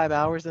like 5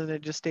 hours and then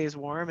it just stays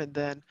warm, and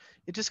then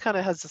it just kind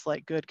of has this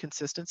like good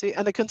consistency.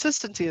 And the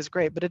consistency is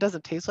great, but it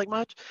doesn't taste like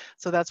much.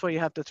 So that's why you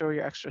have to throw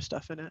your extra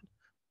stuff in it.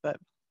 But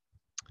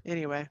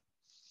anyway,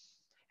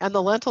 and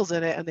the lentils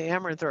in it and the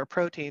amaranth are a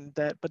protein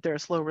but they're a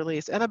slow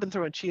release. And I've been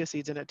throwing chia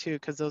seeds in it too,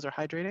 because those are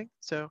hydrating.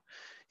 So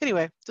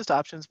anyway, just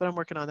options, but I'm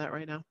working on that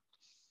right now.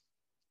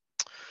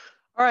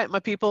 All right, my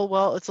people.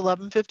 Well, it's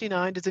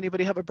 11:59. Does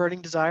anybody have a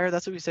burning desire?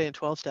 That's what we say in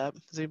 12-step.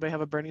 Does anybody have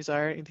a burning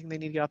desire? Anything they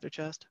need to get off their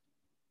chest?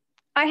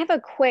 I have a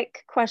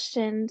quick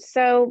question.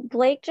 So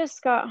Blake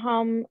just got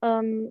home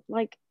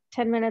like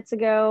 10 minutes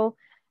ago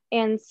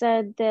and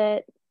said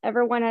that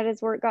everyone at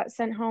his work got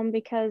sent home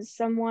because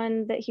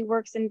someone that he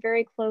works in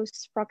very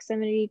close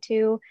proximity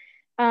to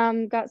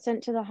got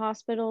sent to the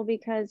hospital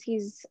because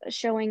he's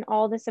showing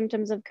all the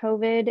symptoms of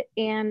COVID,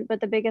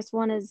 but the biggest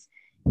one is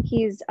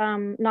he's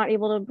not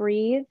able to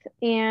breathe.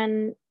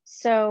 And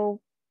so,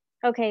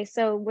 okay,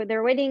 so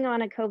they're waiting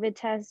on a COVID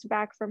test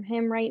back from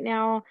him right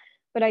now.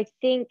 But I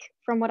think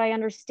from what I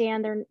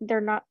understand,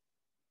 they're not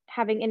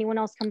having anyone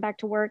else come back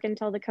to work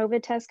until the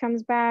COVID test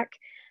comes back,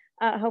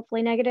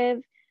 hopefully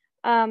negative.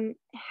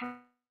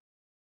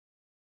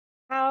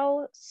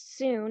 How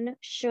soon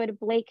should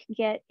Blake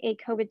get a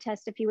COVID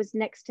test if he was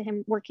next to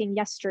him working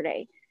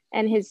yesterday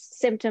and his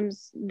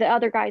symptoms, the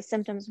other guy's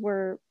symptoms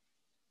were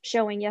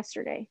showing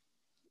yesterday?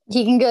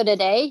 He can go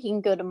today, he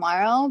can go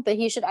tomorrow, but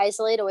he should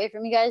isolate away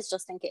from you guys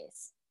just in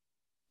case.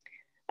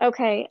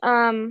 Okay,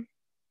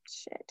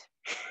 shit.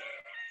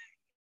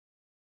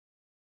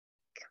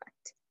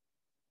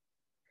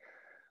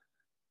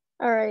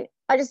 All right.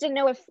 I just didn't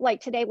know if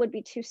like today would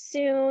be too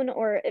soon,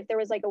 or if there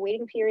was like a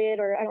waiting period,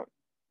 or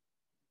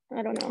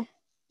I don't know.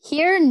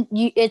 Here,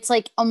 it's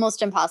like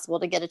almost impossible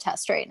to get a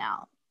test right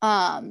now.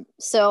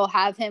 So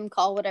have him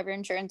call whatever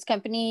insurance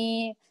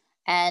company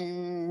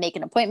and make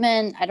an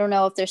appointment. I don't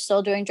know if they're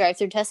still doing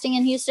drive-through testing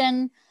in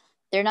Houston.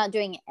 They're not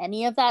doing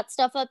any of that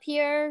stuff up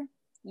here.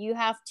 You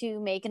have to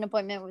make an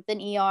appointment with an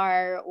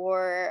ER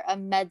or a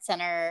med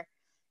center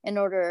in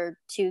order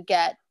to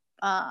get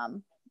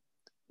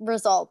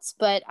results.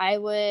 But I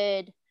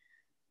would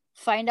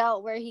find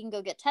out where he can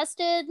go get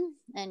tested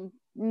and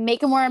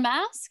make him wear a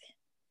mask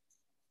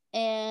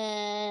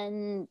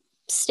and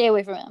stay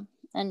away from him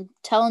and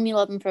tell him you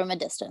love him from a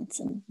distance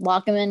and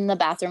lock him in the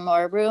bathroom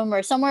or a room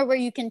or somewhere where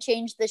you can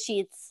change the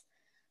sheets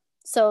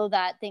so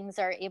that things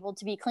are able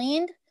to be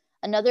cleaned.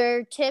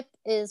 Another tip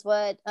is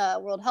what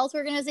World Health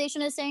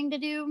Organization is saying to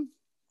do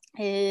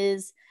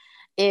is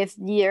if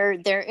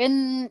they're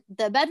in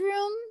the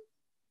bedroom,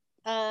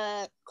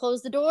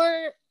 close the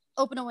door,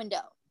 open a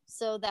window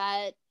so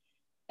that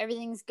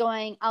everything's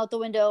going out the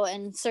window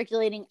and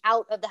circulating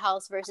out of the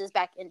house versus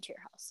back into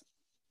your house.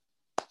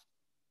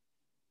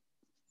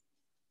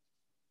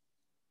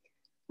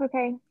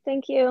 Okay,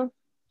 thank you.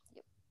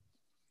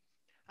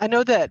 I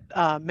know that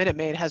Minute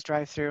Maid has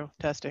drive-through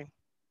testing.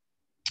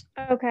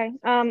 Okay.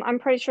 I'm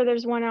pretty sure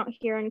there's one out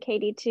here in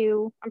Katy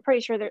too. I'm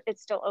pretty sure that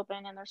it's still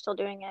open and they're still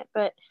doing it.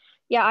 But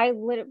yeah, I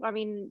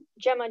mean,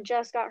 Gemma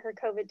just got her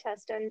COVID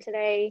test done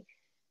today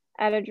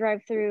at a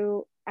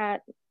drive-through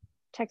at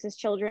Texas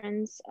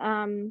Children's.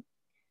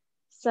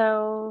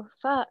 So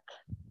fuck.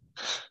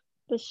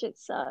 This shit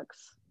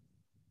sucks.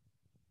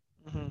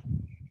 Mm-hmm.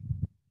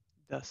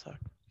 Does suck.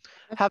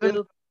 I Having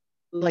feel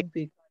like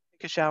big.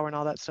 take a shower and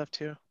all that stuff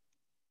too.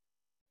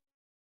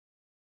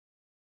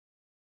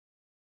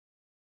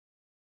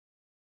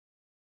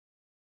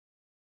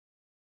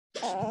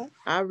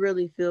 I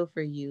really feel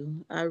for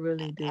you. I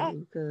really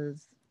do,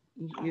 because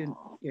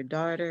your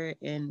daughter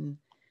and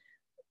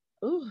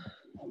ooh,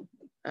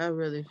 I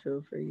really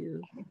feel for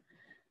you.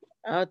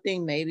 I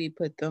think maybe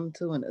put them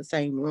two in the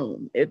same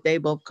room. If they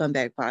both come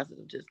back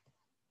positive, just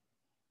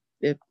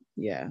if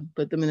yeah,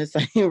 put them in the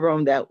same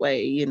room. That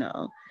way,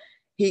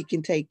 he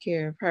can take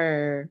care of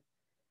her.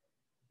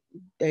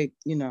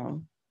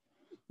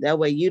 That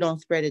way you don't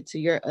spread it to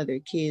your other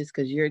kids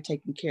because you're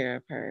taking care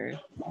of her.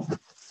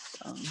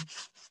 Um,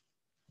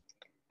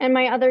 And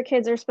my other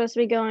kids are supposed to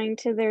be going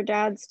to their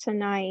dad's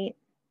tonight.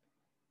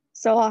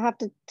 So I'll have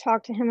to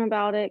talk to him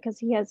about it because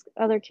he has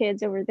other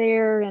kids over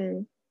there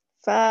and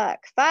fuck.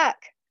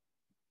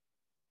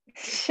 It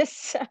just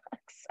sucks.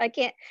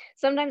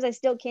 Sometimes I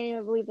still can't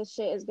even believe this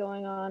shit is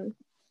going on.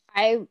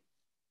 I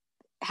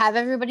have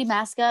everybody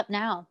mask up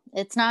now.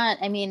 It's not,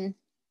 I mean,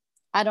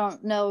 I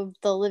don't know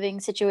the living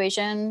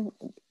situation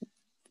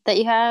that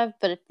you have,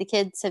 but if the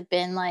kids have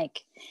been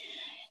like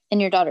in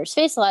your daughter's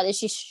face a lot, is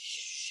she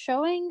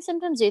showing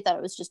symptoms or you thought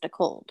it was just a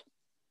cold?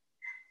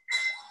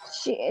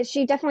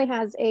 She definitely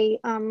has a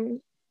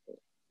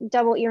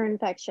double ear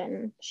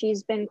infection.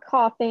 She's been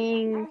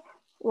coughing,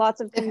 lots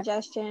of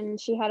congestion.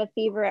 She had a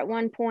fever at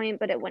one point,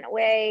 but it went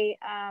away.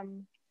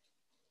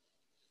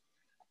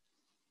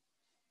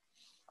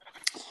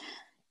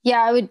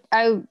 Yeah, I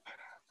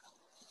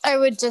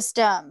would just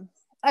I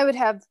would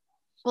have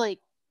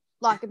Blake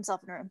lock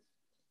himself in a room.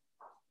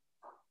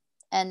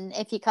 And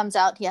if he comes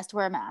out, he has to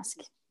wear a mask.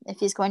 If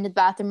he's going to the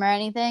bathroom or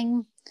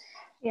anything,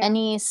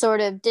 any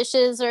sort of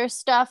dishes or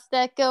stuff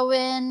that go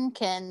in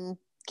can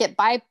get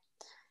by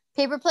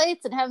paper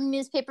plates and have him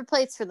use paper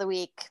plates for the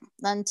week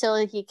until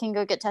he can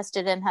go get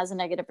tested and has a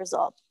negative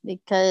result.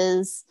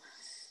 Because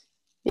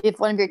if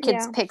one of your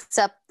kids picks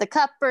up the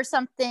cup or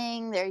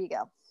something, there you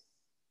go.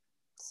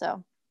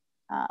 So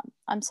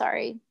I'm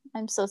sorry.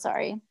 I'm so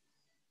sorry.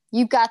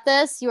 You've got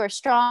this. You are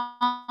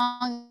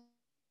strong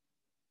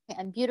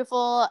and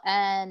beautiful,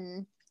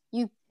 and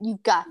you've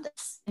got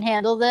this. And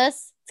handle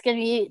this.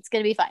 It's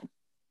gonna be fine.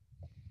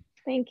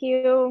 Thank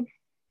you.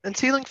 And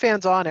ceiling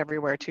fans on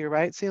everywhere too,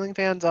 right? Ceiling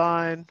fans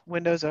on,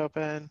 windows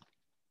open.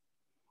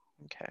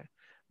 Okay.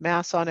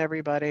 Masks on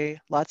everybody,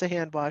 lots of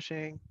hand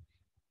washing,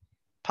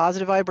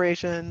 positive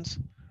vibrations,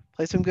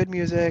 play some good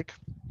music.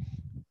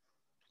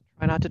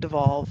 Try not to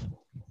devolve.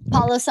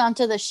 Palo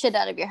Santo the shit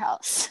out of your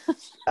house.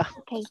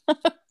 Okay.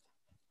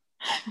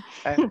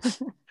 Okay.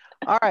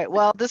 All right.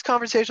 Well, this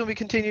conversation will be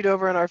continued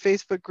over in our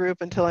Facebook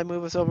group until I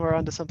move us over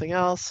onto something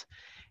else.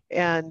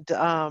 And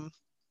unmute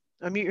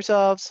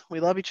yourselves. We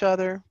love each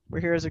other. We're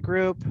here as a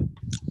group.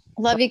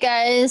 Love you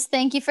guys.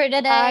 Thank you for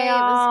today. Bye, It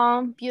was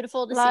y'all.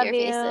 beautiful to Love see your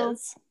you.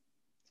 faces.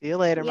 See you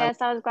later.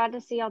 Yes, I was glad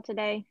to see y'all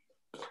today.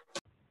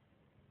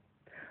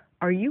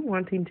 Are you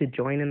wanting to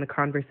join in the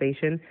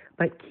conversation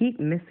but keep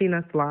missing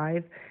us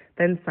live?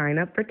 Then sign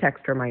up for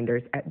text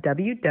reminders at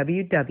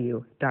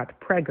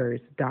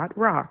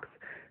www.preggers.rocks.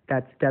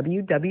 That's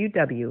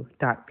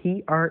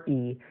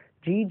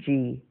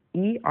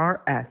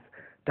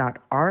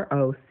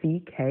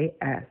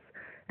www.preggers.rocks.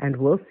 And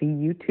we'll see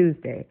you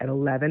Tuesday at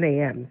 11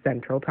 a.m.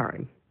 Central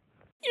Time.